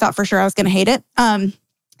 because I thought for sure I was going to hate it.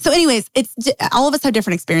 So anyways, it's all of us have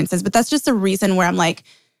different experiences, but that's just a reason where I'm like,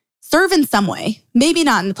 serve in some way, maybe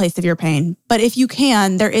not in the place of your pain, but if you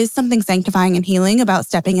can, there is something sanctifying and healing about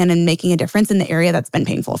stepping in and making a difference in the area that's been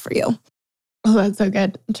painful for you. Oh, that's so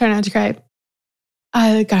good. I'm trying not to cry.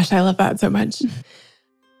 Gosh, I love that so much.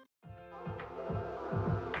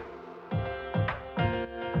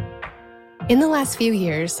 In the last few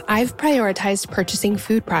years, I've prioritized purchasing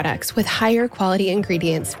food products with higher quality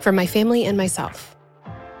ingredients for my family and myself.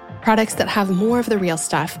 Products that have more of the real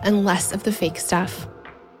stuff and less of the fake stuff.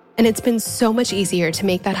 And it's been so much easier to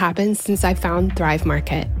make that happen since I found Thrive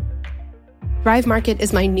Market. Thrive Market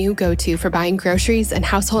is my new go-to for buying groceries and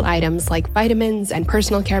household items like vitamins and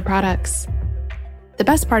personal care products. The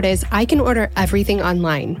best part is I can order everything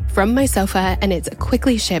online from my sofa and it's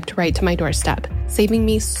quickly shipped right to my doorstep, saving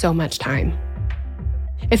me so much time.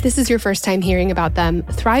 If this is your first time hearing about them,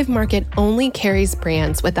 Thrive Market only carries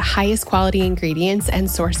brands with the highest quality ingredients and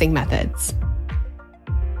sourcing methods.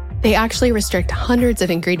 They actually restrict hundreds of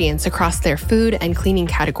ingredients across their food and cleaning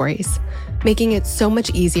categories, making it so much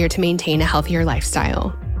easier to maintain a healthier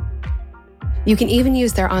lifestyle. You can even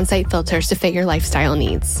use their on-site filters to fit your lifestyle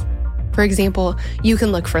needs. For example, you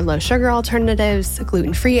can look for low-sugar alternatives,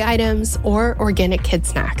 gluten-free items, or organic kid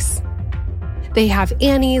snacks. They have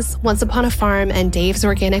Annie's, Once Upon a Farm, and Dave's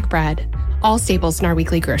Organic Bread, all staples in our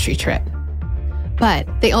weekly grocery trip. But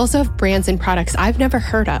they also have brands and products I've never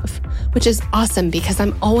heard of, which is awesome because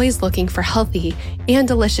I'm always looking for healthy and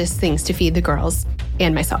delicious things to feed the girls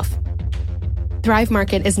and myself. Thrive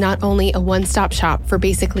Market is not only a one-stop shop for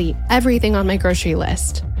basically everything on my grocery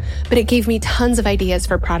list, but it gave me tons of ideas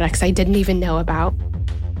for products I didn't even know about.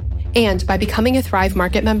 And by becoming a Thrive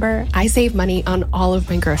Market member, I save money on all of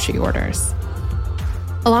my grocery orders.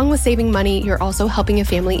 Along with saving money, you're also helping a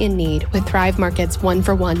family in need with Thrive Market's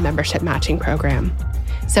 1-for-1 membership matching program.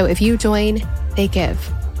 So if you join, they give.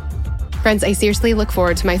 Friends, I seriously look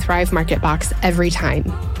forward to my Thrive Market box every time.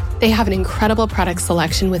 They have an incredible product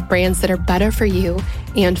selection with brands that are better for you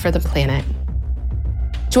and for the planet.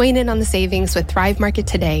 Join in on the savings with Thrive Market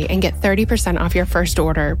today and get 30% off your first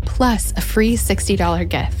order plus a free $60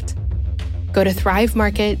 gift. Go to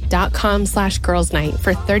thrivemarket.com/girlsnight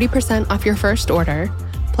for 30% off your first order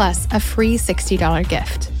plus a free $60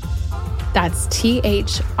 gift. That's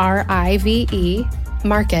THRIVE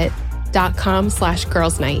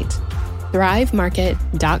market.com/girlsnight.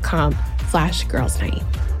 thrivemarket.com/girlsnight.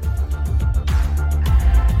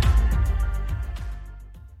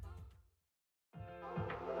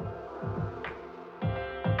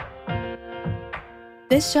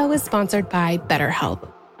 This show is sponsored by BetterHelp.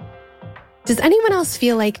 Does anyone else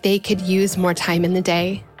feel like they could use more time in the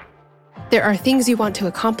day? There are things you want to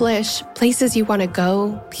accomplish, places you want to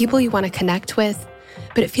go, people you want to connect with,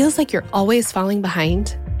 but it feels like you're always falling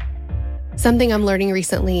behind. Something I'm learning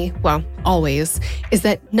recently, well, always, is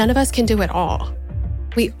that none of us can do it all.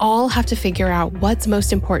 We all have to figure out what's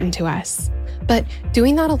most important to us, but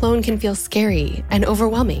doing that alone can feel scary and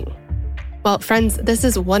overwhelming. Well, friends, this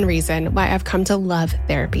is one reason why I've come to love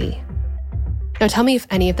therapy. Now tell me if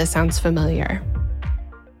any of this sounds familiar.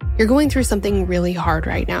 You're going through something really hard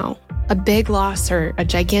right now, a big loss or a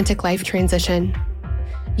gigantic life transition.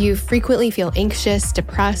 You frequently feel anxious,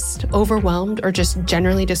 depressed, overwhelmed, or just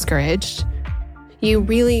generally discouraged. You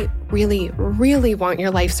really, really, really want your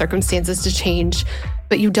life circumstances to change,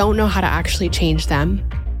 but you don't know how to actually change them.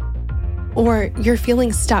 Or you're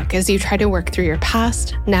feeling stuck as you try to work through your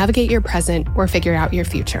past, navigate your present, or figure out your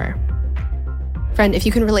future. Friend, if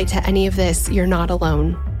you can relate to any of this, you're not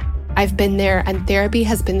alone. I've been there, and therapy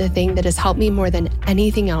has been the thing that has helped me more than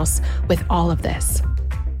anything else with all of this.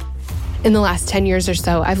 In the last 10 years or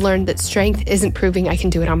so, I've learned that strength isn't proving I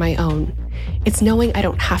can do it on my own. It's knowing I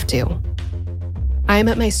don't have to. I'm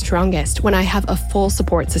at my strongest when I have a full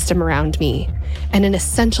support system around me, and an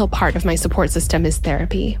essential part of my support system is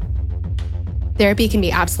therapy. Therapy can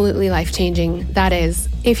be absolutely life-changing, that is,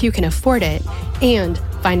 if you can afford it and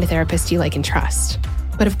find a therapist you like and trust.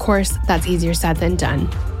 But of course, that's easier said than done.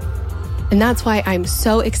 And that's why I'm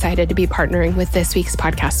so excited to be partnering with this week's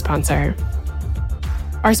podcast sponsor.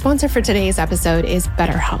 Our sponsor for today's episode is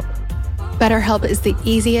BetterHelp. BetterHelp is the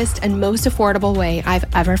easiest and most affordable way I've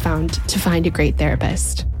ever found to find a great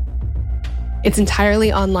therapist. It's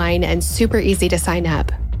entirely online and super easy to sign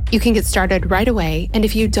up. You can get started right away, and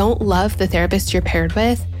if you don't love the therapist you're paired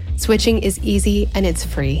with, switching is easy and it's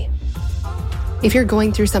free. If you're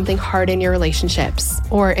going through something hard in your relationships,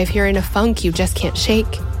 or if you're in a funk you just can't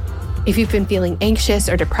shake, if you've been feeling anxious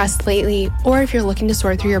or depressed lately, or if you're looking to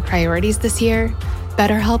sort through your priorities this year,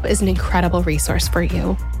 BetterHelp is an incredible resource for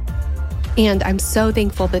you. And I'm so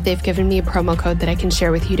thankful that they've given me a promo code that I can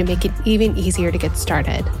share with you to make it even easier to get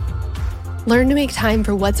started. Learn to make time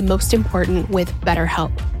for what's most important with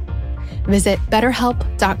BetterHelp. Visit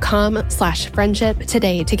betterhelp.com/friendship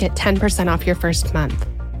today to get 10% off your first month.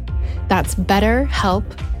 That's BetterHelp,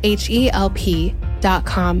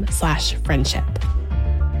 HELP.com/friendship.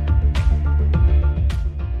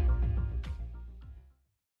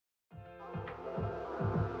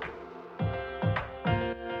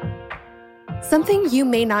 Something you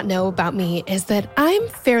may not know about me is that I'm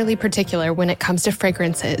fairly particular when it comes to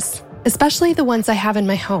fragrances, especially the ones I have in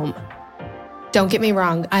my home. Don't get me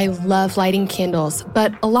wrong, I love lighting candles,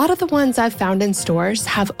 but a lot of the ones I've found in stores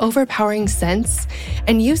have overpowering scents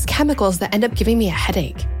and use chemicals that end up giving me a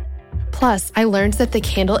headache. Plus, I learned that the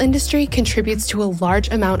candle industry contributes to a large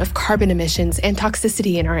amount of carbon emissions and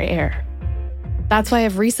toxicity in our air. That's why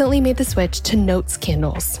I've recently made the switch to Notes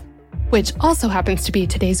candles, which also happens to be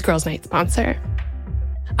today's Girls Night sponsor.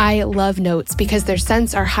 I love Notes because their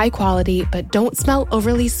scents are high quality but don't smell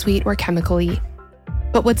overly sweet or chemical-y.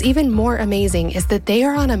 But what's even more amazing is that they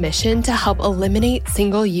are on a mission to help eliminate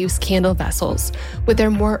single-use candle vessels with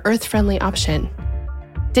their more earth-friendly option.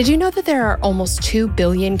 Did you know that there are almost 2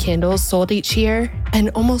 billion candles sold each year, and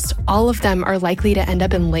almost all of them are likely to end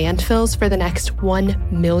up in landfills for the next 1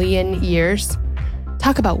 million years?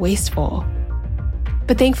 Talk about wasteful.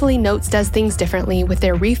 But thankfully, Notes does things differently with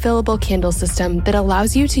their refillable candle system that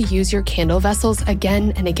allows you to use your candle vessels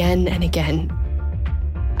again and again and again.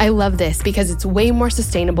 I love this because it's way more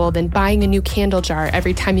sustainable than buying a new candle jar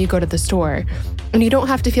every time you go to the store, and you don't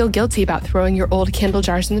have to feel guilty about throwing your old candle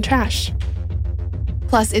jars in the trash.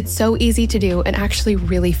 Plus, it's so easy to do and actually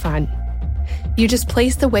really fun. You just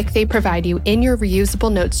place the wick they provide you in your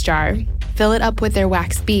reusable Notes jar, fill it up with their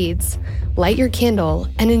wax beads, light your candle,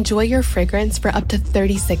 and enjoy your fragrance for up to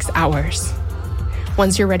 36 hours.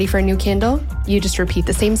 Once you're ready for a new candle, you just repeat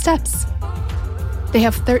the same steps. They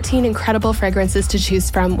have 13 incredible fragrances to choose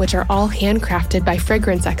from, which are all handcrafted by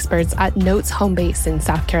fragrance experts at Notes home base in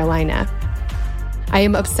South Carolina. I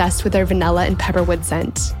am obsessed with their vanilla and pepperwood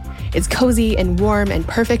scent. It's cozy and warm and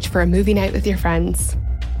perfect for a movie night with your friends.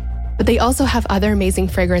 But they also have other amazing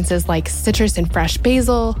fragrances like citrus and fresh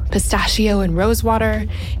basil, pistachio and rosewater,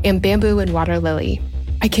 and bamboo and water lily.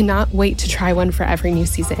 I cannot wait to try one for every new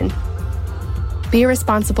season. Be a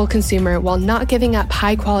responsible consumer while not giving up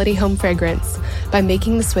high-quality home fragrance by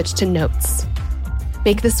making the switch to Notes.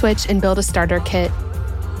 Make the switch and build a starter kit.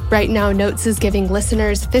 Right now, Notes is giving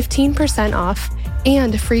listeners 15% off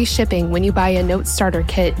and free shipping when you buy a Notes starter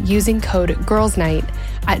kit using code GIRLSNIGHT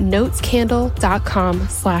at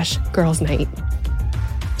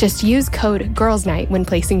notescandle.com/girlsnight. Just use code GIRLSNIGHT when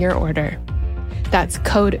placing your order. That's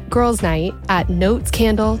code GIRLSNIGHT at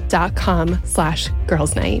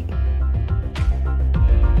notescandle.com/girlsnight.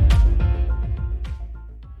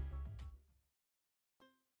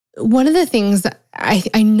 One of the things that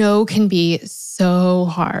I know can be so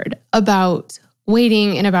hard about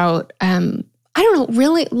waiting and about, I don't know,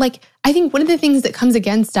 really, like, I think one of the things that comes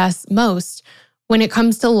against us most when it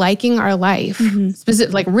comes to liking our life,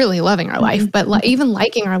 specific, like really loving our life, but even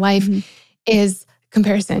liking our life is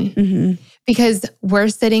comparison. Because we're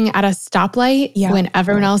sitting at a stoplight when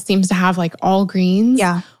everyone else seems to have like all greens.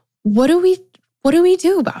 What do we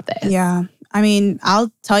do about this? I mean,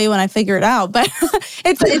 I'll tell you when I figure it out, but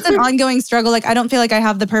it's an ongoing struggle. Like, I don't feel like I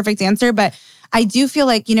have the perfect answer, but I do feel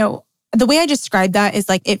like, you know, the way I describe that is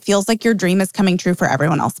like, it feels like your dream is coming true for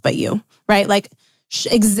everyone else but you, right? Like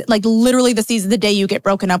literally the day you get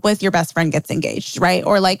broken up with, your best friend gets engaged, right?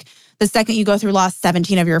 Or like the second you go through loss,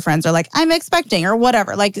 17 of your friends are like, I'm expecting, or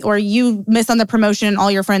whatever. Like, or you miss on the promotion and all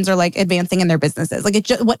your friends are like advancing in their businesses. Like, it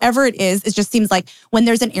just, whatever it just seems like when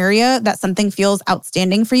there's an area that something feels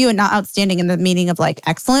outstanding for you, and not outstanding in the meaning of like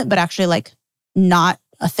excellent, but actually like not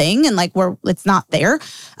a thing, and like where it's not there.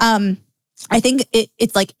 I think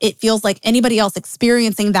it's like, it feels like anybody else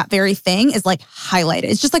experiencing that very thing is like highlighted.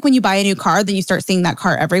 It's just like when you buy a new car, then you start seeing that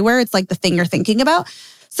car everywhere. It's like the thing you're thinking about.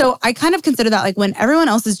 So I kind of consider that like when everyone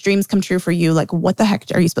else's dreams come true for you, like what the heck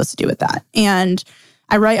are you supposed to do with that? And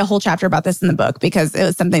I write a whole chapter about this in the book because it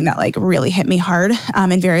was something that like really hit me hard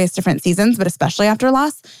in various different seasons, but especially after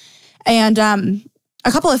loss. And a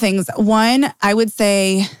couple of things. One, I would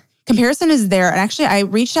say comparison is there. And actually I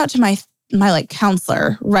reached out to my like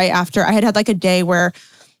counselor right after I had like a day where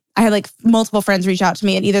I had like multiple friends reach out to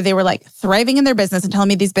me, and either they were like thriving in their business and telling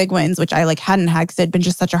me these big wins, which I like hadn't had because it had been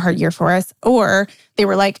just such a hard year for us, or they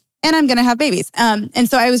were like, and I'm going to have babies. And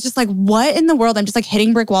so I was just like, what in the world? I'm just like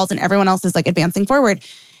hitting brick walls and everyone else is like advancing forward.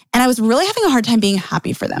 And I was really having a hard time being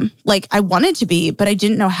happy for them. Like I wanted to be, but I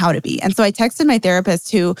didn't know how to be. And so I texted my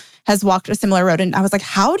therapist who has walked a similar road. And I was like,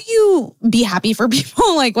 how do you be happy for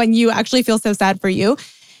people like when you actually feel so sad for you?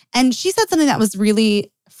 And she said something that was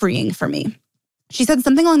really freeing for me. She said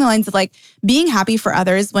something along the lines of like, being happy for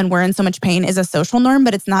others when we're in so much pain is a social norm,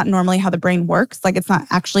 but it's not normally how the brain works. Like it's not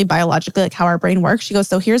actually biologically like how our brain works. She goes,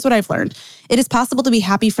 so here's what I've learned. It is possible to be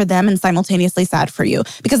happy for them and simultaneously sad for you,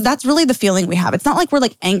 because that's really the feeling we have. It's not like we're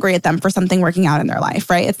like angry at them for something working out in their life,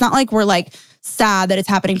 right? It's not like we're like sad that it's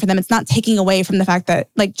happening for them. It's not taking away from the fact that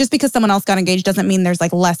like, just because someone else got engaged doesn't mean there's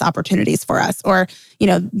like less opportunities for us, or, you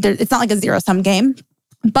know, it's not like a zero-sum game,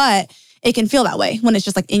 but it can feel that way when it's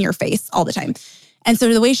just like in your face all the time. And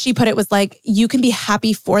so the way she put it was like, you can be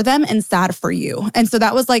happy for them and sad for you. And so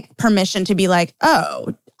that was like permission to be like,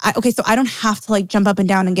 oh, okay, so I don't have to like jump up and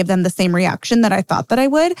down and give them the same reaction that I thought that I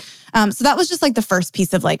would. So that was just like the first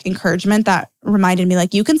piece of like encouragement that reminded me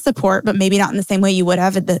like, you can support, but maybe not in the same way you would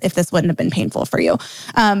have if this wouldn't have been painful for you.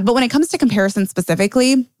 But when it comes to comparison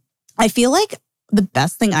specifically, I feel like the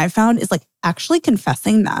best thing I've found is like actually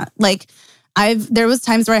confessing that. Like, There was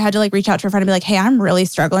times where I had to like reach out to a friend and be like, hey, I'm really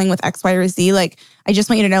struggling with X, Y, or Z. Like, I just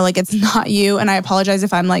want you to know, like, it's not you. And I apologize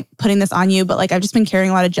if I'm like putting this on you, but like, I've just been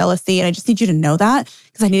carrying a lot of jealousy and I just need you to know that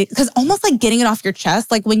because almost like getting it off your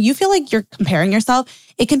chest. Like when you feel like you're comparing yourself,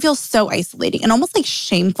 it can feel so isolating and almost like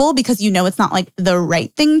shameful because you know, it's not like the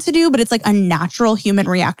right thing to do, but it's like a natural human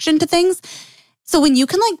reaction to things. So when you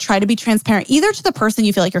can like try to be transparent, either to the person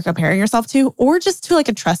you feel like you're comparing yourself to, or just to like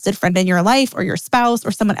a trusted friend in your life or your spouse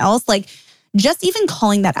or someone else, like just even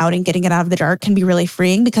calling that out and getting it out of the dark can be really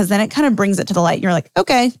freeing because then it kind of brings it to the light. And you're like,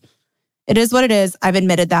 okay, it is what it is. I've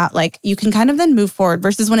admitted that. Like you can kind of then move forward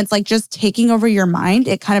versus when it's like just taking over your mind,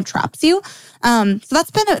 it kind of traps you. So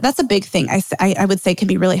that's a big thing I would say can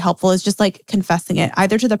be really helpful is just like confessing it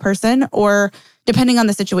either to the person or depending on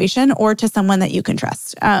the situation or to someone that you can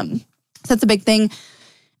trust. So that's a big thing.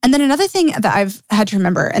 And then another thing that I've had to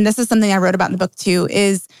remember, and this is something I wrote about in the book too,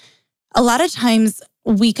 is a lot of times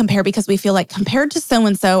we compare because we feel like compared to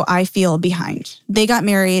so-and-so, I feel behind. They got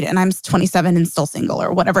married and I'm 27 and still single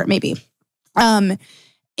or whatever it may be. And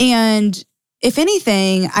if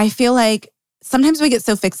anything, I feel like sometimes we get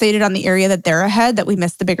so fixated on the area that they're ahead that we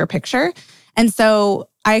miss the bigger picture. And so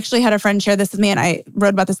I actually had a friend share this with me and I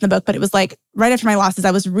wrote about this in the book, but it was like right after my losses,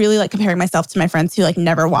 I was really like comparing myself to my friends who like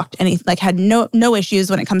never walked any, like had no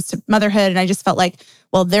issues when it comes to motherhood. And I just felt like,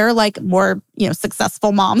 well, they're like more,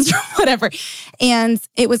 successful moms or whatever. And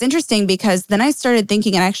it was interesting because then I started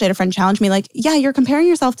thinking, and I actually had a friend challenge me like, yeah, you're comparing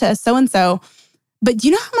yourself to so-and-so, but do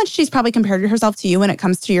you know how much she's probably compared herself to you when it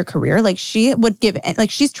comes to your career? Like she's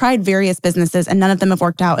tried various businesses and none of them have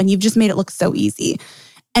worked out and you've just made it look so easy.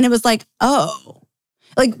 And it was like, oh,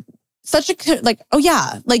 like oh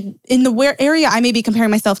yeah, like in the area I may be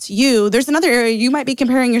comparing myself to you, there's another area you might be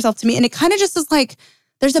comparing yourself to me. And it kind of just is like,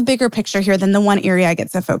 there's a bigger picture here than the one area I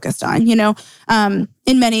get so focused on,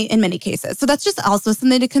 in many cases. So that's just also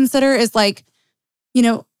something to consider is like,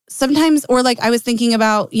 sometimes, or like I was thinking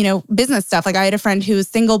about, business stuff. Like I had a friend who was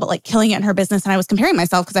single, but like killing it in her business. And I was comparing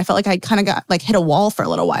myself because I felt like I kind of got like hit a wall for a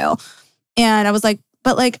little while. And I was like,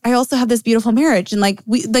 but like, I also have this beautiful marriage and like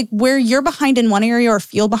where you're behind in one area or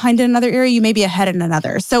feel behind in another area, you may be ahead in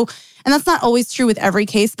another. So, and that's not always true with every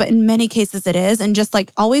case, but in many cases it is. And just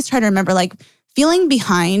like always try to remember like feeling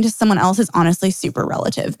behind someone else is honestly super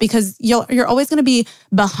relative because you're always going to be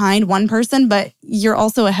behind one person, but you're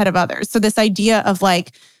also ahead of others. So this idea of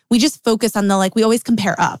like, we just focus on we always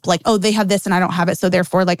compare up like, oh, they have this and I don't have it. So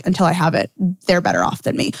therefore like until I have it, they're better off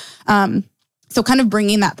than me. So kind of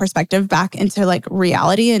bringing that perspective back into like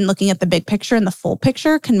reality and looking at the big picture and the full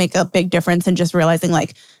picture can make a big difference in just realizing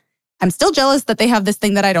like, I'm still jealous that they have this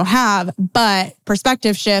thing that I don't have, but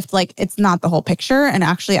perspective shift, like it's not the whole picture. And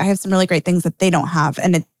actually I have some really great things that they don't have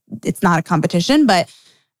and it's not a competition, but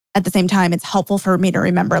at the same time, it's helpful for me to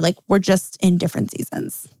remember like we're just in different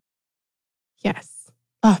seasons. Yes.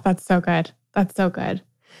 Oh, that's so good. That's so good.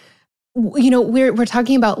 We're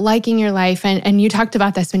talking about liking your life and you talked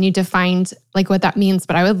about this when you defined like what that means,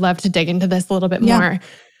 but I would love to dig into this a little bit more.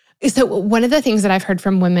 So one of the things that I've heard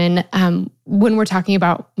from women when we're talking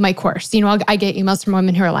about my course, I get emails from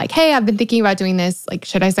women who are like, hey, I've been thinking about doing this. Like,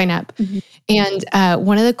 should I sign up? Mm-hmm. And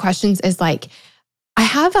one of the questions is like, I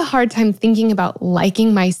have a hard time thinking about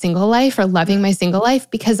liking my single life or loving my single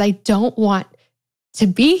life because I don't want to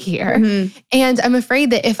be here. Mm-hmm. And I'm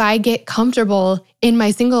afraid that if I get comfortable in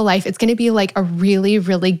my single life, it's going to be like a really,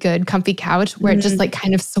 really good comfy couch where it just like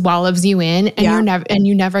kind of swallows you in and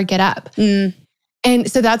you never get up. Mm. And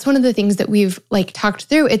so that's one of the things that we've like talked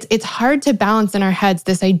through. It's hard to balance in our heads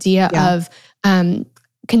this idea of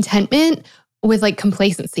contentment with like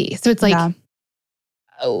complacency. So it's like,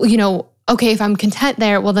 okay, if I'm content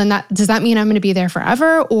there, well then does that mean I'm going to be there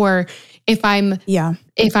forever? Or if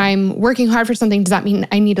I'm working hard for something, does that mean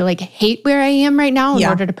I need to like hate where I am right now in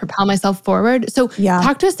order to propel myself forward? So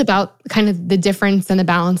talk to us about kind of the difference and the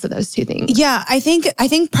balance of those two things. Yeah, I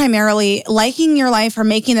think primarily liking your life or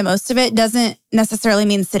making the most of it doesn't necessarily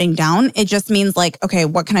mean sitting down. It just means like, okay,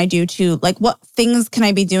 what can I do to like, what things can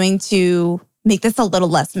I be doing to make this a little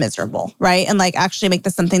less miserable, right? And like actually make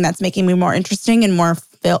this something that's making me more interesting and more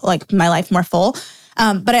like my life more full.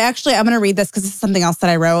 But I'm going to read this because this is something else that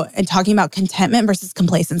I wrote and talking about contentment versus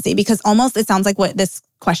complacency, because almost it sounds like what this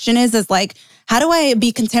question is like, how do I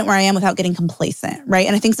be content where I am without getting complacent, right?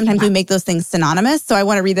 And I think sometimes we make those things synonymous. So I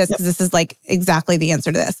want to read this because this is like exactly the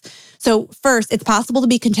answer to this. So first, it's possible to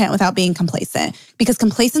be content without being complacent because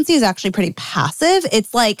complacency is actually pretty passive.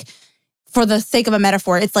 It's like, for the sake of a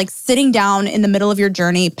metaphor, it's like sitting down in the middle of your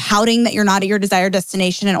journey, pouting that you're not at your desired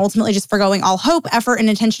destination, and ultimately just forgoing all hope, effort, and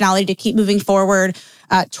intentionality to keep moving forward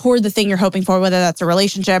toward the thing you're hoping for, whether that's a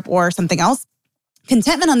relationship or something else.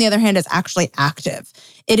 Contentment, on the other hand, is actually active.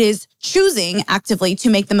 It is choosing actively to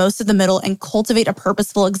make the most of the middle and cultivate a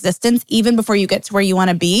purposeful existence even before you get to where you want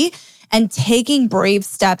to be, and taking brave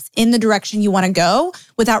steps in the direction you want to go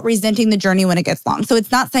without resenting the journey when it gets long. So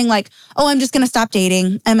it's not saying like, oh, I'm just going to stop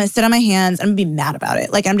dating. I'm going to sit on my hands. I'm going to be mad about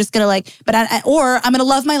it. Like, I'm just going to or I'm going to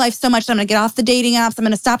love my life so much that I'm going to get off the dating apps. I'm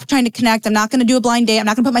going to stop trying to connect. I'm not going to do a blind date. I'm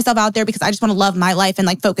not going to put myself out there because I just want to love my life and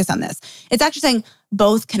like focus on this. It's actually saying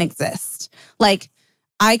both can exist. Like,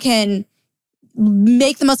 I can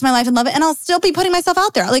make the most of my life and love it, and I'll still be putting myself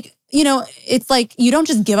out there. Like, it's like you don't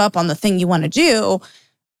just give up on the thing you want to do,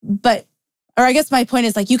 or I guess my point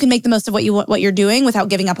is like you can make the most of what you're doing without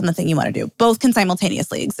giving up on the thing you want to do. Both can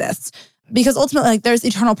simultaneously exist, because ultimately, like, there's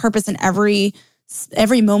eternal purpose in every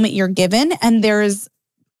moment you're given, and there's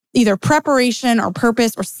either preparation or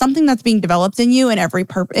purpose or something that's being developed in you in every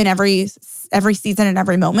season and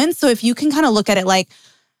every moment. So if you can kind of look at it like,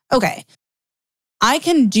 okay, I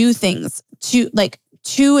can do things to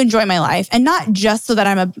enjoy my life, and not just so that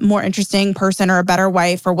I'm a more interesting person or a better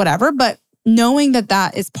wife or whatever, but knowing that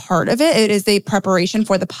that is part of it. It is a preparation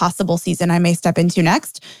for the possible season I may step into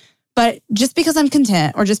next. But just because I'm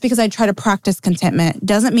content, or just because I try to practice contentment,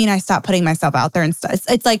 doesn't mean I stop putting myself out there and stuff.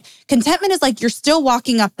 It's like contentment is like you're still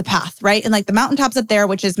walking up the path, right? And like the mountaintop's up there,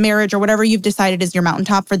 which is marriage or whatever you've decided is your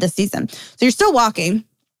mountaintop for this season. So you're still walking,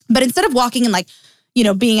 but instead of walking and like,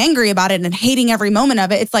 being angry about it and hating every moment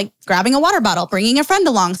of it, it's like grabbing a water bottle, bringing a friend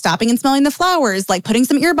along, stopping and smelling the flowers, like putting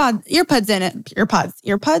some earbuds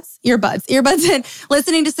in,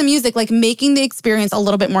 listening to some music, like making the experience a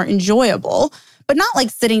little bit more enjoyable, but not like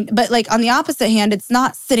but like on the opposite hand, it's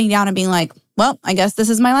not sitting down and being like, well, I guess this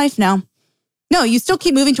is my life now. No, you still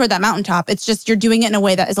keep moving toward that mountaintop. It's just you're doing it in a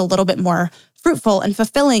way that is a little bit more fruitful and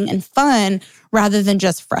fulfilling and fun rather than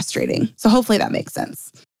just frustrating. So hopefully that makes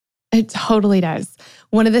sense. It totally does.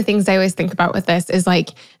 One of the things I always think about with this is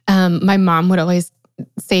like, my mom would always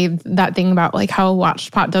say that thing about like how a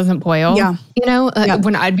watched pot doesn't boil. Yeah.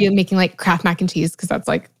 When I'd be making like Kraft mac and cheese, because that's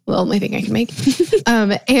like the only thing I can make.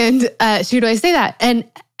 And she would always say that. And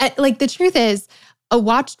like the truth is, a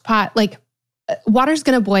watched pot, like water's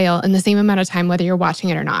going to boil in the same amount of time, whether you're watching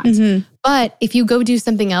it or not. Mm-hmm. But if you go do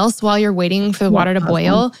something else while you're waiting for the water to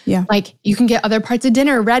boil, like you can get other parts of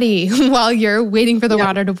dinner ready while you're waiting for the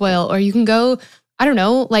water to boil. Or you can go, I don't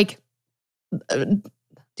know, like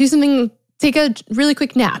do something, take a really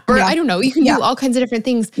quick nap. Or I don't know, you can do all kinds of different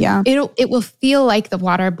things. Yeah. It will feel like the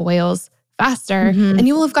water boils faster, and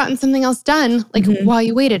you will have gotten something else done like while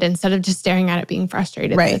you waited, instead of just staring at it being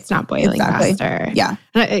frustrated that it's not boiling faster. Yeah.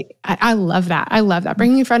 And I love that. I love that.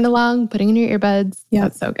 Bringing a friend along, putting in your earbuds. Yeah.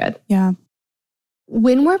 That's so good. Yeah.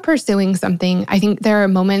 When we're pursuing something, I think there are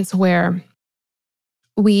moments where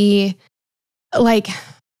we're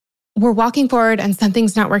walking forward and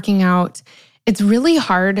something's not working out. It's really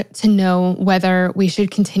hard to know whether we should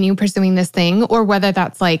continue pursuing this thing, or whether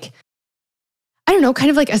that's like, I don't know, kind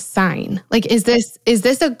of like a sign. Like, is this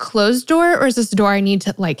a closed door, or is this a door I need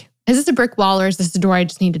to is this a brick wall, or is this a door I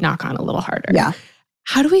just need to knock on a little harder? Yeah.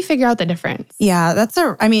 How do we figure out the difference? Yeah,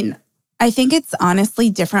 I think it's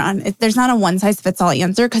honestly different. There's not a one size fits all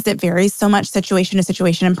answer, because it varies so much situation to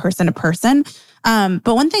situation and person to person.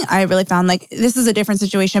 But one thing I really found, like, this is a different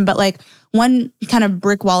situation, but like one kind of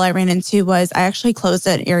brick wall I ran into was I actually closed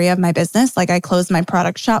an area of my business. Like, I closed my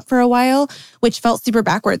product shop for a while, which felt super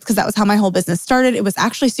backwards because that was how my whole business started. It was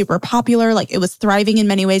actually super popular. Like, it was thriving in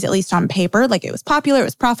many ways, at least on paper. Like, it was popular, it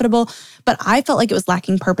was profitable, but I felt like it was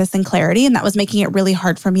lacking purpose and clarity. And that was making it really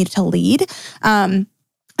hard for me to lead. And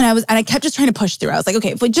I kept just trying to push through. I was like,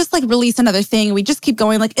 okay, if we just like release another thing, we just keep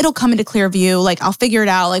going, like it'll come into clear view. Like, I'll figure it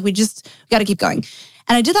out. Like, we got to keep going.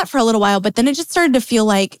 And I did that for a little while, but then it just started to feel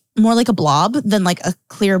like more like a blob than like a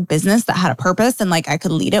clear business that had a purpose and like I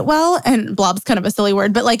could lead it well. And blob's kind of a silly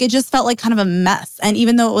word, but like it just felt like kind of a mess. And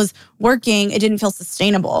even though it was working, it didn't feel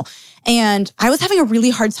sustainable. And I was having a really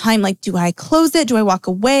hard time. Like, do I close it? Do I walk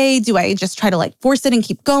away? Do I just try to like force it and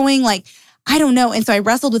keep going? Like, I don't know. And so I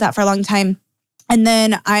wrestled with that for a long time. And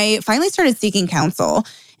then I finally started seeking counsel,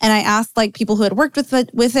 and I asked like people who had worked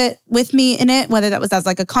with me in it, whether that was as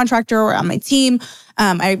like a contractor or on my team.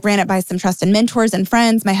 I ran it by some trusted mentors and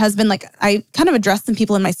friends, my husband. Like, I kind of addressed some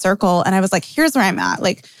people in my circle, and I was like, here's where I'm at.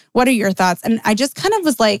 Like, what are your thoughts? And I just kind of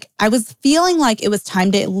was like, I was feeling like it was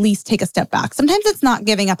time to at least take a step back. Sometimes it's not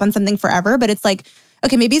giving up on something forever, but it's like,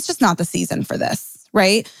 okay, maybe it's just not the season for this,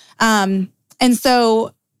 right? And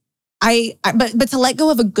so but to let go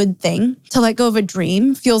of a good thing, to let go of a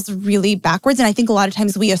dream feels really backwards. And I think a lot of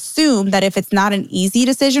times we assume that if it's not an easy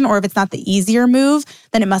decision, or if it's not the easier move,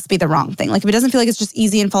 then it must be the wrong thing. Like, if it doesn't feel like it's just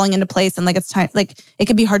easy and falling into place and like it's time, like it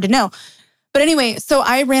could be hard to know. But anyway, so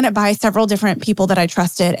I ran it by several different people that I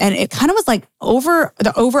trusted. And it kind of was like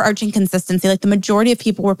the overarching consistency. Like the majority of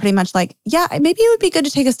people were pretty much like, yeah, maybe it would be good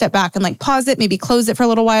to take a step back and like pause it, maybe close it for a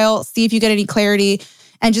little while, see if you get any clarity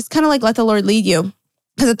and just kind of like let the Lord lead you.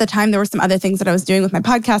 Because at the time there were some other things that I was doing with my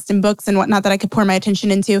podcast and books and whatnot that I could pour my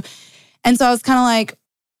attention into. And so I was kind of like,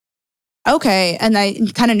 okay. And I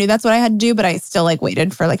kind of knew that's what I had to do, but I still like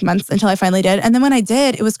waited for like months until I finally did. And then when I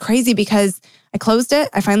did, it was crazy because I closed it.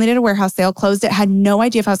 I finally did a warehouse sale, closed it, had no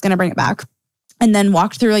idea if I was going to bring it back. And then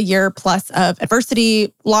walked through a year plus of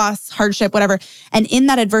adversity, loss, hardship, whatever. And in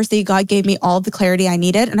that adversity, God gave me all the clarity I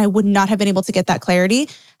needed. And I would not have been able to get that clarity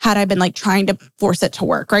had I been like trying to force it to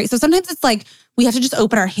work, right? So sometimes it's like, we have to just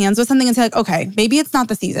open our hands with something and say like, okay, maybe it's not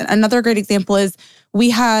the season. Another great example is we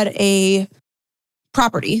had a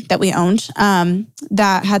property that we owned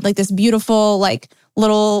that had like this beautiful, like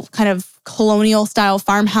little kind of colonial style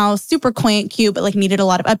farmhouse, super quaint, cute, but like needed a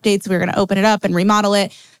lot of updates. We were going to open it up and remodel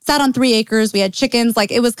it. Sat on 3 acres. We had chickens. Like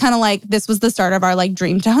it was kind of like, this was the start of our like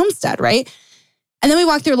dream to homestead, right? And then we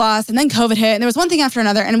walked through loss and then COVID hit and there was one thing after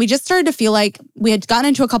another. And we just started to feel like we had gotten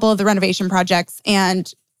into a couple of the renovation projects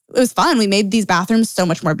and it was fun. We made these bathrooms so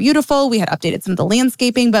much more beautiful. We had updated some of the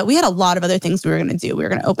landscaping, but we had a lot of other things we were going to do. We were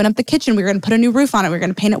going to open up the kitchen. We were going to put a new roof on it. We were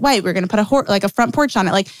going to paint it white. We were going to put a front porch on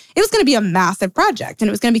it. Like it was going to be a massive project and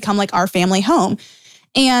it was going to become like our family home.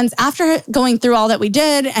 And after going through all that we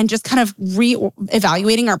did and just kind of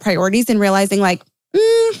re-evaluating our priorities and realizing like,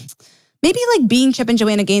 maybe like being Chip and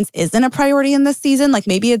Joanna Gaines isn't a priority in this season. Like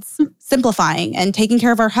maybe it's simplifying and taking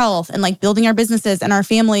care of our health and like building our businesses and our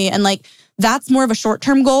family. And like, that's more of a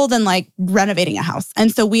short-term goal than like renovating a house.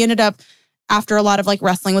 And so we ended up, after a lot of like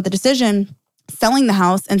wrestling with the decision, selling the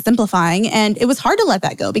house and simplifying. And it was hard to let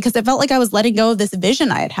that go because it felt like I was letting go of this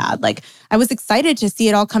vision I had had. Like I was excited to see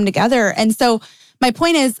it all come together. And so my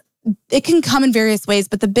point is, it can come in various ways,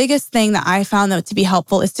 but the biggest thing that I found though to be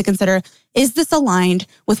helpful is to consider, is this aligned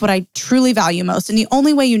with what I truly value most? And the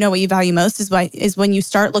only way you know what you value most is when you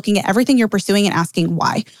start looking at everything you're pursuing and asking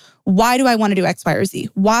why. Why do I want to do X, Y, or Z?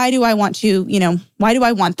 Why do I want to, why do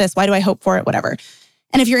I want this? Why do I hope for it? Whatever.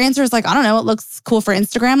 And if your answer is like, I don't know, it looks cool for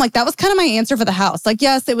Instagram. Like that was kind of my answer for the house. Like,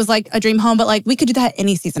 yes, it was like a dream home, but like we could do that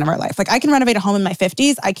any season of our life. Like I can renovate a home in my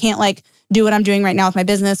 50s. I can't like do what I'm doing right now with my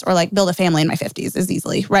business or like build a family in my 50s as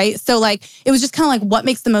easily, right? So like, it was just kind of like what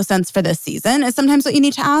makes the most sense for this season is sometimes what you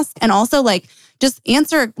need to ask. And also like, just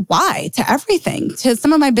answer why to everything. To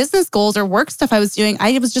some of my business goals or work stuff I was doing,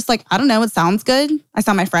 I was just like, I don't know, it sounds good. I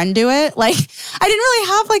saw my friend do it. Like, I didn't really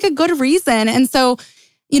have like a good reason. And so,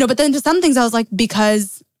 but then to some things I was like,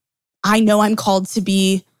 because I know I'm called to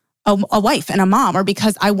be a wife and a mom, or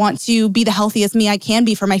because I want to be the healthiest me I can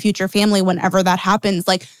be for my future family whenever that happens.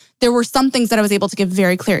 Like, there were some things that I was able to give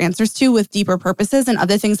very clear answers to with deeper purposes, and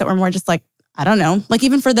other things that were more just like, I don't know, like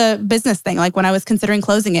even for the business thing, like when I was considering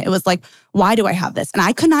closing it, it was like, why do I have this? And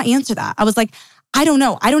I could not answer that. I was like, I don't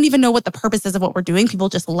know. I don't even know what the purpose is of what we're doing. People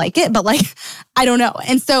just like it, but like, I don't know.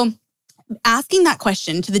 And so asking that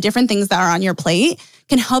question to the different things that are on your plate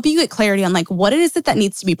can help you get clarity on like, what is it that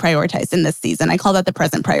needs to be prioritized in this season? I call that the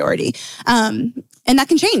present priority. And that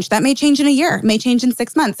can change. That may change in a year. It may change in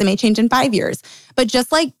 6 months. It may change in 5 years. But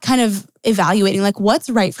just like kind of evaluating like what's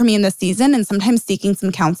right for me in this season, and sometimes seeking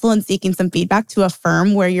some counsel and seeking some feedback to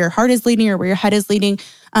affirm where your heart is leading or where your head is leading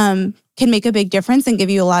can make a big difference and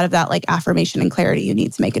give you a lot of that like affirmation and clarity you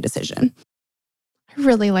need to make a decision. I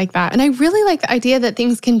really like that. And I really like the idea that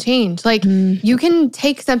things can change. Like you can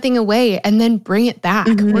take something away and then bring it back,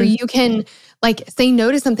 or you can like say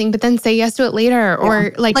no to something, but then say yes to it later.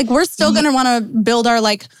 Or like we're still going to want to build our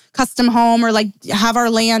like custom home or like have our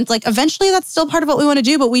land. Like eventually that's still part of what we want to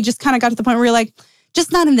do. But we just kind of got to the point where we're like,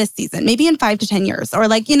 just not in this season, maybe in 5 to 10 years, or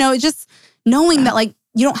like, just knowing that like,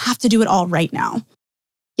 you don't have to do it all right now.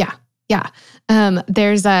 Yeah.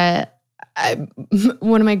 There's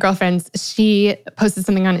one of my girlfriends, she posted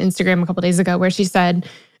something on Instagram a couple of days ago where she said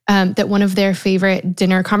that one of their favorite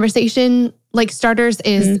dinner conversation like starters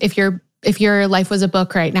is if your life was a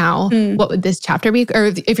book right now, what would this chapter be?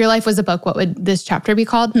 Or if your life was a book, what would this chapter be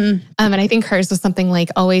called? And I think hers was something like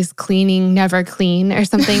always cleaning, never clean or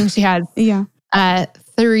something. She had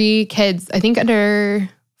 3 kids, I think under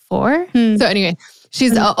 4. So anyway,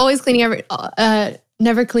 she's always cleaning,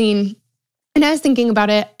 never clean. And I was thinking about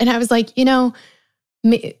it and I was like,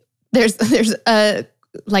 there's a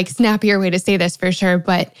like snappier way to say this for sure.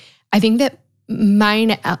 But I think that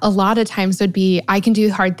mine a lot of times would be, I can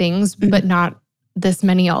do hard things, but not this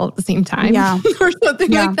many all at the same time or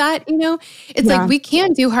something like that. It's like, we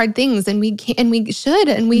can do hard things and we can, and we should,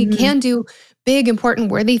 and we can do big,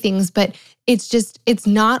 important, worthy things, but it's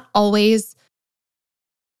not always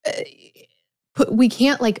we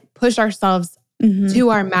can't like push ourselves to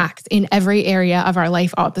our max in every area of our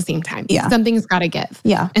life all at the same time. Yeah. Something's got to give.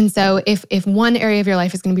 Yeah. And so if one area of your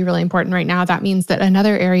life is going to be really important right now, that means that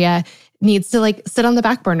another area needs to like sit on the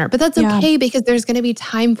back burner. But that's okay because there's going to be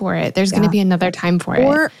time for it. There's going to be another time for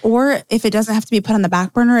it. Or if it doesn't have to be put on the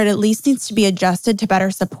back burner, it at least needs to be adjusted to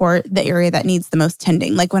better support the area that needs the most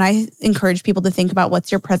tending. Like when I encourage people to think about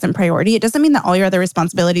what's your present priority, it doesn't mean that all your other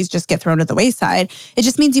responsibilities just get thrown to the wayside. It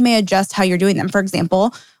just means you may adjust how you're doing them. For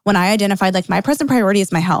example, when I identified like my present priority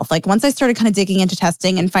is my health, like once I started kind of digging into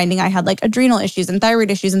testing and finding I had like adrenal issues and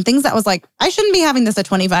thyroid issues and things that was like, I shouldn't be having this at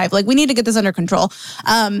 25. Like we need to get this under control.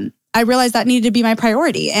 I realized that needed to be my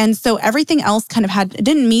priority. And so everything else kind of it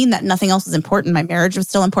didn't mean that nothing else was important. My marriage was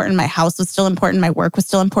still important. My house was still important. My work was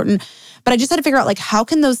still important. But I just had to figure out like, how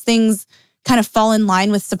can those things kind of fall in line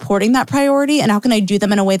with supporting that priority? And how can I do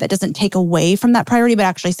them in a way that doesn't take away from that priority, but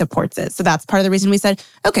actually supports it? So that's part of the reason we said,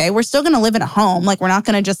 okay, we're still going to live in a home. Like we're not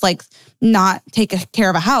going to just like not take care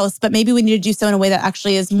of a house, but maybe we need to do so in a way that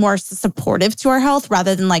actually is more supportive to our health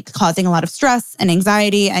rather than like causing a lot of stress and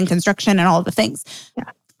anxiety and construction and all of the things. Yeah.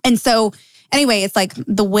 And so anyway, it's like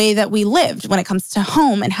the way that we lived when it comes to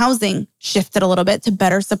home and housing shifted a little bit to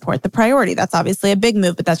better support the priority. That's obviously a big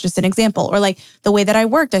move, but that's just an example. Or like the way that I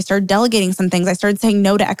worked, I started delegating some things. I started saying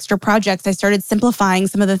no to extra projects. I started simplifying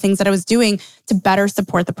some of the things that I was doing to better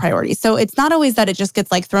support the priority. So it's not always that it just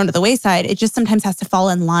gets like thrown to the wayside. It just sometimes has to fall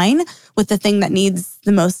in line with the thing that needs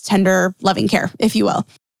the most tender, loving care, if you will.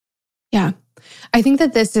 Yeah. I think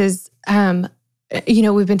that this is,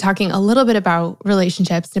 we've been talking a little bit about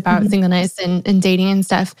relationships, about singleness and dating and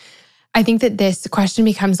stuff. I think that this question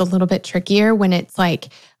becomes a little bit trickier when it's like,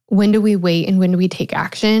 when do we wait and when do we take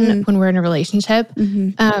action when we're in a relationship?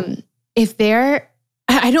 I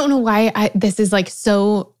don't know why this is like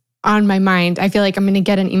so on my mind. I feel like I'm going to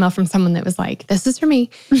get an email from someone that was like, this is for me.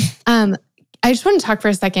 I just want to talk for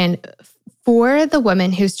a second for the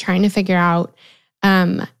woman who's trying to figure out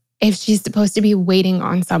if she's supposed to be waiting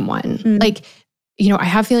on someone. Like, I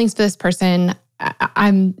have feelings for this person.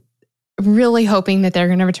 I'm really hoping that they're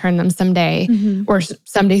going to return them someday or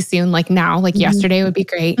someday soon, like now, like yesterday would be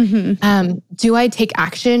great. Do I take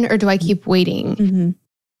action or do I keep waiting?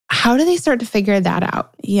 How do they start to figure that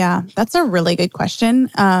out? Yeah, that's a really good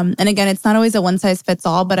question. And again, it's not always a one size fits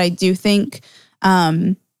all, but I do think,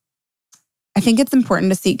 I think it's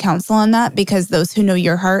important to seek counsel on that because those who know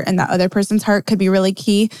your heart and that other person's heart could be really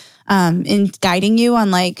key in guiding you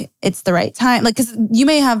on like, it's the right time. Like, cause you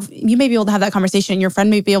may be able to have that conversation. Your friend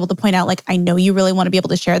may be able to point out like, I know you really want to be able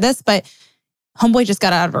to share this, but homeboy just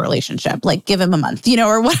got out of a relationship, like give him a month,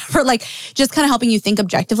 or whatever, like just kind of helping you think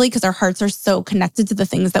objectively because our hearts are so connected to the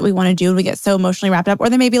things that we want to do and we get so emotionally wrapped up. Or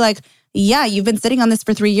they may be like, yeah, you've been sitting on this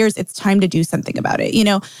for 3 years. It's time to do something about it,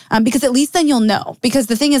 because at least then you'll know. Because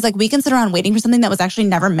the thing is like, we can sit around waiting for something that was actually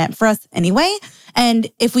never meant for us anyway. And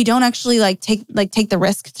if we don't actually take the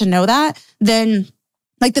risk to know that, then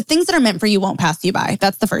like the things that are meant for you won't pass you by.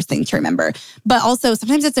 That's the first thing to remember. But also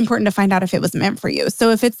sometimes it's important to find out if it was meant for you.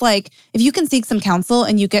 So if it's like, if you can seek some counsel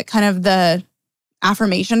and you get kind of the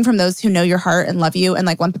affirmation from those who know your heart and love you and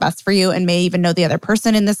like want the best for you and may even know the other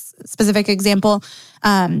person in this specific example,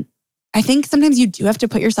 I think sometimes you do have to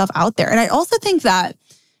put yourself out there. And I also think that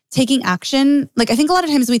taking action, like I think a lot of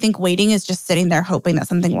times we think waiting is just sitting there hoping that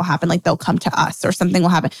something will happen, like they'll come to us or something will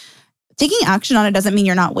happen. Taking action on it doesn't mean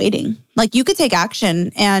you're not waiting. Like you could take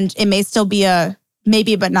action and it may still be a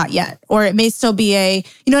maybe, but not yet. Or it may still be a,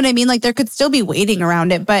 you know what I mean? Like there could still be waiting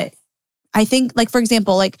around it. But I think like, for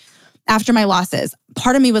example, like after my losses,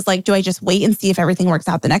 part of me was like, do I just wait and see if everything works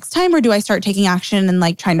out the next time? Or do I start taking action and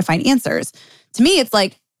like trying to find answers? To me, it's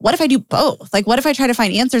like, what if I do both? Like, what if I try to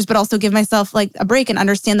find answers, but also give myself like a break and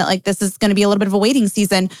understand that like this is going to be a little bit of a waiting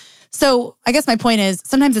season. So I guess my point is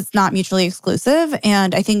sometimes it's not mutually exclusive.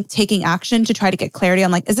 And I think taking action to try to get clarity on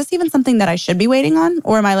like, is this even something that I should be waiting on?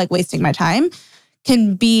 Or am I like wasting my time?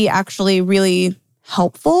 Can be actually really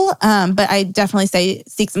helpful. But I definitely say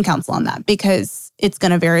seek some counsel on that because it's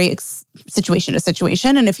going to vary situation to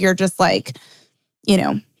situation. And if you're just like,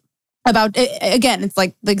 about it, again, it's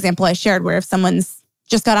like the example I shared where if someone's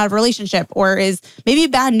just got out of a relationship or is maybe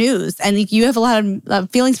bad news and you have a lot of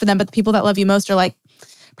feelings for them, but the people that love you most are like,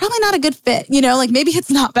 probably not a good fit, like maybe it's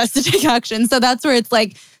not best to take action. So that's where it's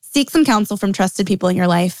like, seek some counsel from trusted people in your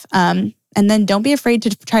life. And then don't be afraid to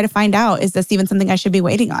try to find out, is this even something I should be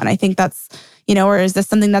waiting on? I think that's, or is this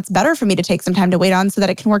something that's better for me to take some time to wait on so that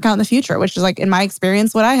it can work out in the future, which is like, in my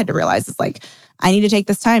experience, what I had to realize is like, I need to take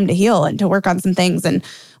this time to heal and to work on some things and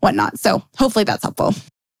whatnot. So hopefully that's helpful.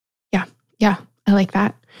 Yeah. I like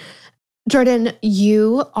that. Jordan,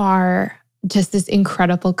 you are just this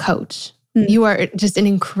incredible coach. You are just an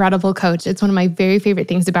incredible coach. It's one of my very favorite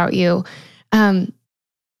things about you.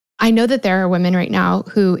 I know that there are women right now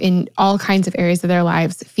who in all kinds of areas of their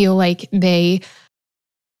lives feel like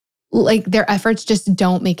their efforts just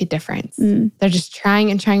don't make a difference. They're just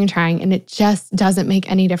trying and trying and trying, and it just doesn't make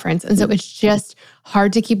any difference. And so it's just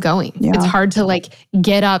hard to keep going. Yeah. It's hard to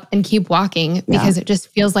get up and keep walking because it just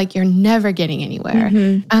feels like you're never getting anywhere.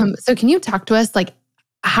 So can you talk to us,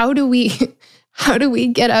 how do we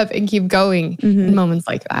get up and keep going in moments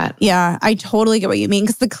like that? Yeah, I totally get what you mean.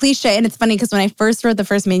 Because the cliche, and it's funny because when I first wrote the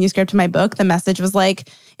first manuscript of my book, the message was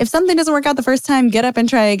if something doesn't work out the first time, get up and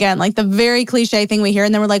try again. The very cliche thing we hear.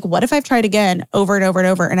 And then we're like, what if I've tried again over and over and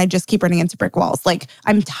over and I just keep running into brick walls?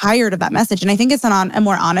 I'm tired of that message. And I think it's a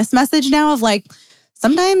more honest message now of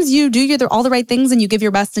sometimes you do all the right things and you give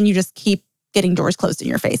your best and you just keep getting doors closed in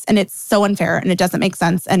your face. And it's so unfair and it doesn't make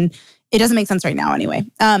sense. And it doesn't make sense right now anyway.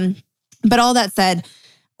 But all that said,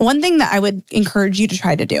 one thing that I would encourage you to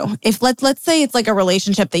try to do, if let's say it's a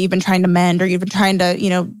relationship that you've been trying to mend or you've been trying to,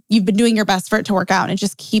 you've been doing your best for it to work out and it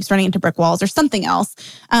just keeps running into brick walls or something else.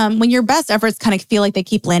 When your best efforts kind of feel like they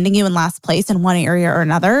keep landing you in last place in one area or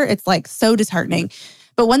another, it's so disheartening.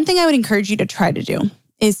 But one thing I would encourage you to try to do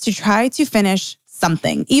is to try to finish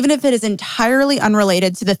something, even if it is entirely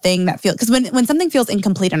unrelated to the thing that feels, because when something feels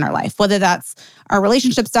incomplete in our life, whether that's our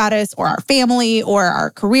relationship status or our family or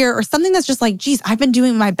our career or something that's just geez, I've been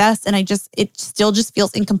doing my best and it still just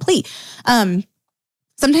feels incomplete.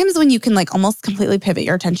 Sometimes when you can almost completely pivot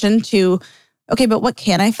your attention to, okay, but what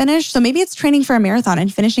can I finish? So maybe it's training for a marathon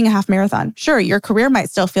and finishing a half marathon. Sure, your career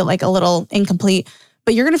might still feel a little incomplete,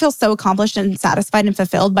 but you're going to feel so accomplished and satisfied and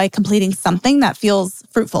fulfilled by completing something that feels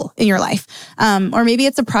fruitful in your life. Or maybe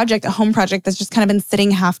it's a home project that's just kind of been sitting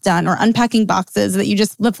half done, or unpacking boxes that you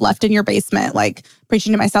just left in your basement,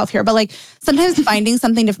 preaching to myself here. But sometimes finding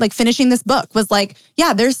something to finishing this book was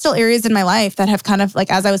there's still areas in my life that have kind of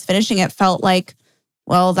as I was finishing it felt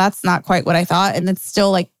well, that's not quite what I thought. And it's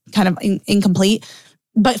still kind of incomplete.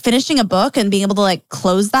 But finishing a book and being able to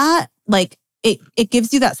close that, it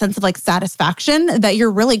gives you that sense of satisfaction that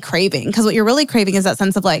you're really craving. Because what you're really craving is that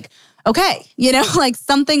sense of okay,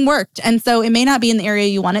 something worked. And so it may not be in the area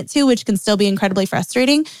you want it to, which can still be incredibly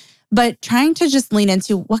frustrating, but trying to just lean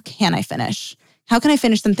into what can I finish? How can I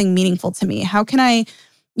finish something meaningful to me? How can I,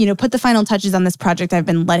 put the final touches on this project I've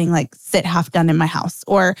been letting sit half done in my house,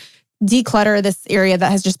 or declutter this area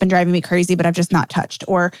that has just been driving me crazy, but I've just not touched,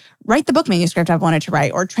 or write the book manuscript I've wanted to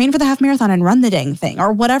write, or train for the half marathon and run the dang thing,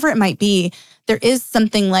 or whatever it might be. There is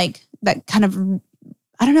something that kind of,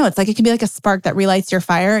 I don't know, it's it can be a spark that relights your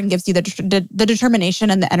fire and gives you the determination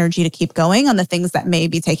and the energy to keep going on the things that may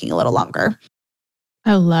be taking a little longer.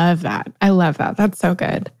 I love that. That's so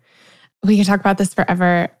good. We could talk about this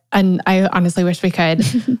forever, and I honestly wish we could.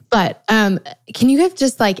 But can you give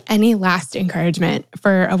just any last encouragement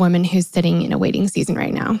for a woman who's sitting in a waiting season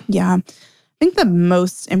right now? Yeah. I think the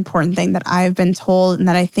most important thing that I've been told and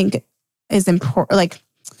that I think is important,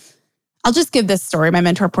 I'll just give this story. My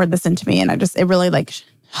mentor poured this into me and it really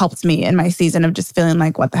helped me in my season of just feeling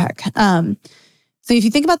what the heck. So if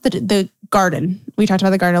you think about the garden, we talked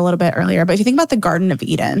about the garden a little bit earlier, but if you think about the Garden of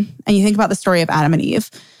Eden and you think about the story of Adam and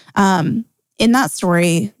Eve, in that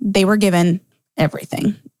story, they were given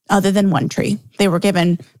everything other than one tree. They were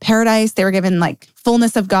given paradise. They were given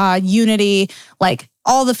fullness of God, unity,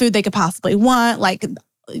 all the food they could possibly want,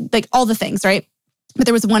 all the things, right? But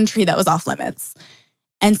there was one tree that was off limits.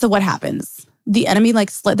 And so what happens? The enemy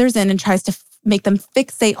slithers in and tries to make them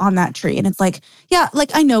fixate on that tree. And it's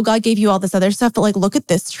I know God gave you all this other stuff, but look at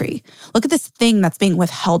this tree. Look at this thing that's being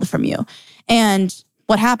withheld from you. And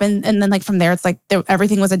what happened? And then from there, it's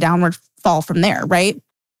everything was a downward fall from there, right?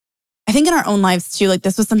 I think in our own lives too,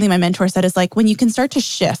 this was something my mentor said is when you can start to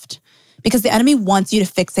shift, because the enemy wants you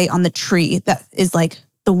to fixate on the tree that is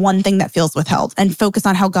the one thing that feels withheld and focus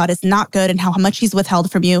on how God is not good and how much he's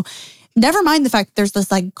withheld from you. Never mind the fact that there's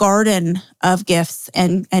this garden of gifts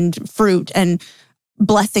and fruit and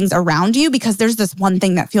blessings around you, because there's this one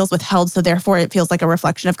thing that feels withheld. So therefore it feels like a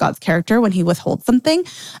reflection of God's character when he withholds something,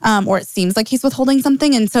 or it seems like he's withholding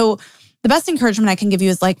something. And so the best encouragement I can give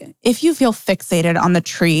you is if you feel fixated on the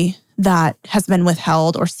tree that has been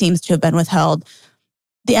withheld or seems to have been withheld,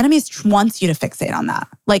 the enemy wants you to fixate on that.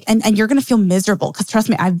 And you're going to feel miserable, because trust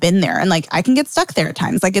me, I've been there and I can get stuck there at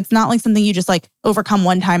times. It's not something you just overcome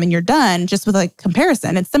one time and you're done just with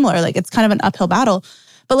comparison. It's similar. It's kind of an uphill battle,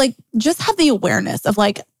 but just have the awareness of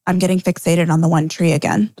I'm getting fixated on the one tree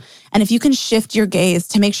again. And if you can shift your gaze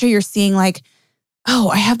to make sure you're seeing oh,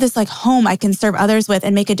 I have this home I can serve others with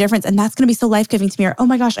and make a difference. And that's going to be so life-giving to me. Or, oh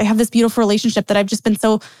my gosh, I have this beautiful relationship that I've just been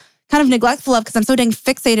so kind of neglectful of because I'm so dang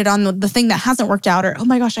fixated on the thing that hasn't worked out, or, oh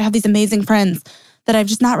my gosh, I have these amazing friends that I've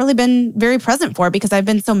just not really been very present for because I've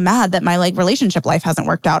been so mad that my like relationship life hasn't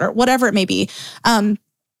worked out, or whatever it may be.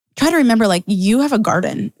 Try to remember, like, you have a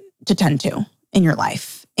garden to tend to in your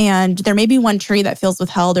life. And there may be one tree that feels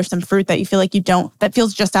withheld, or some fruit that you feel like you don't, that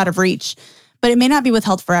feels just out of reach, but it may not be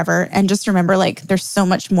withheld forever. And just remember, like, there's so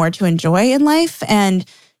much more to enjoy in life. And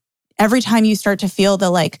every time you start to feel the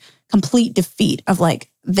like complete defeat of like,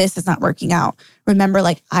 this is not working out, remember,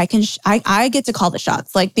 like, I get to call the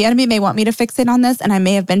shots. Like, the enemy may want me to fixate on this, and I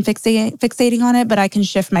may have been fixating on it, but I can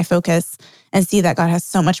shift my focus and see that God has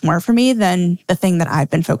so much more for me than the thing that I've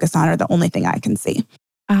been focused on, or the only thing I can see.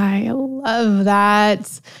 I love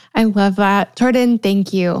that. I love that. Jordan,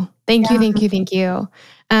 thank you. Thank you.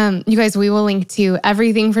 You guys, we will link to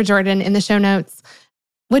everything for Jordan in the show notes,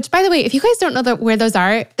 which, by the way, if you guys don't know where those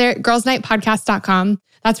are, they're girlsnightpodcast.com.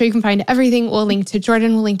 That's where you can find everything. We'll link to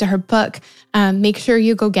Jordan. We'll link to her book. Make sure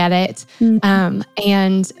you go get it.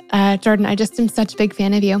 And Jordan, I just am such a big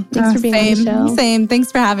fan of you. Thanks for being on the show. Same.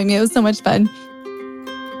 Thanks for having me. It was so much fun.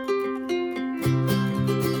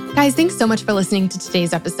 Guys, thanks so much for listening to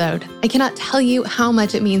today's episode. I cannot tell you how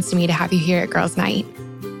much it means to me to have you here at Girls Night.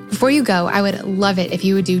 Before you go, I would love it if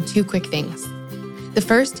you would do 2 quick things. The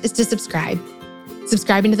first is to subscribe.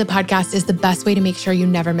 Subscribing to the podcast is the best way to make sure you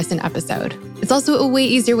never miss an episode. It's also a way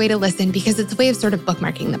easier way to listen because it's a way of sort of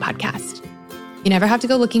bookmarking the podcast. You never have to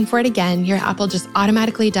go looking for it again. Your app will just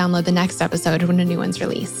automatically download the next episode when a new one's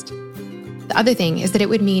released. The other thing is that it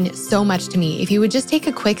would mean so much to me if you would just take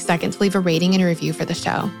a quick second to leave a rating and a review for the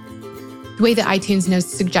show. The way that iTunes knows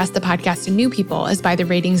to suggest the podcast to new people is by the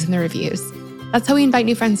ratings and the reviews. That's how we invite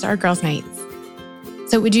new friends to our girls' nights.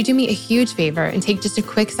 So would you do me a huge favor and take just a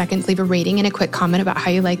quick second to leave a rating and a quick comment about how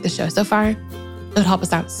you like the show so far? It would help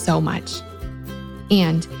us out so much.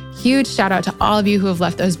 And huge shout out to all of you who have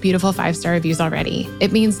left those beautiful 5-star reviews already.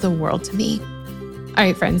 It means the world to me. All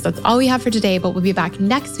right, friends, that's all we have for today, but we'll be back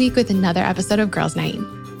next week with another episode of Girls Night.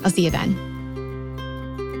 I'll see you then.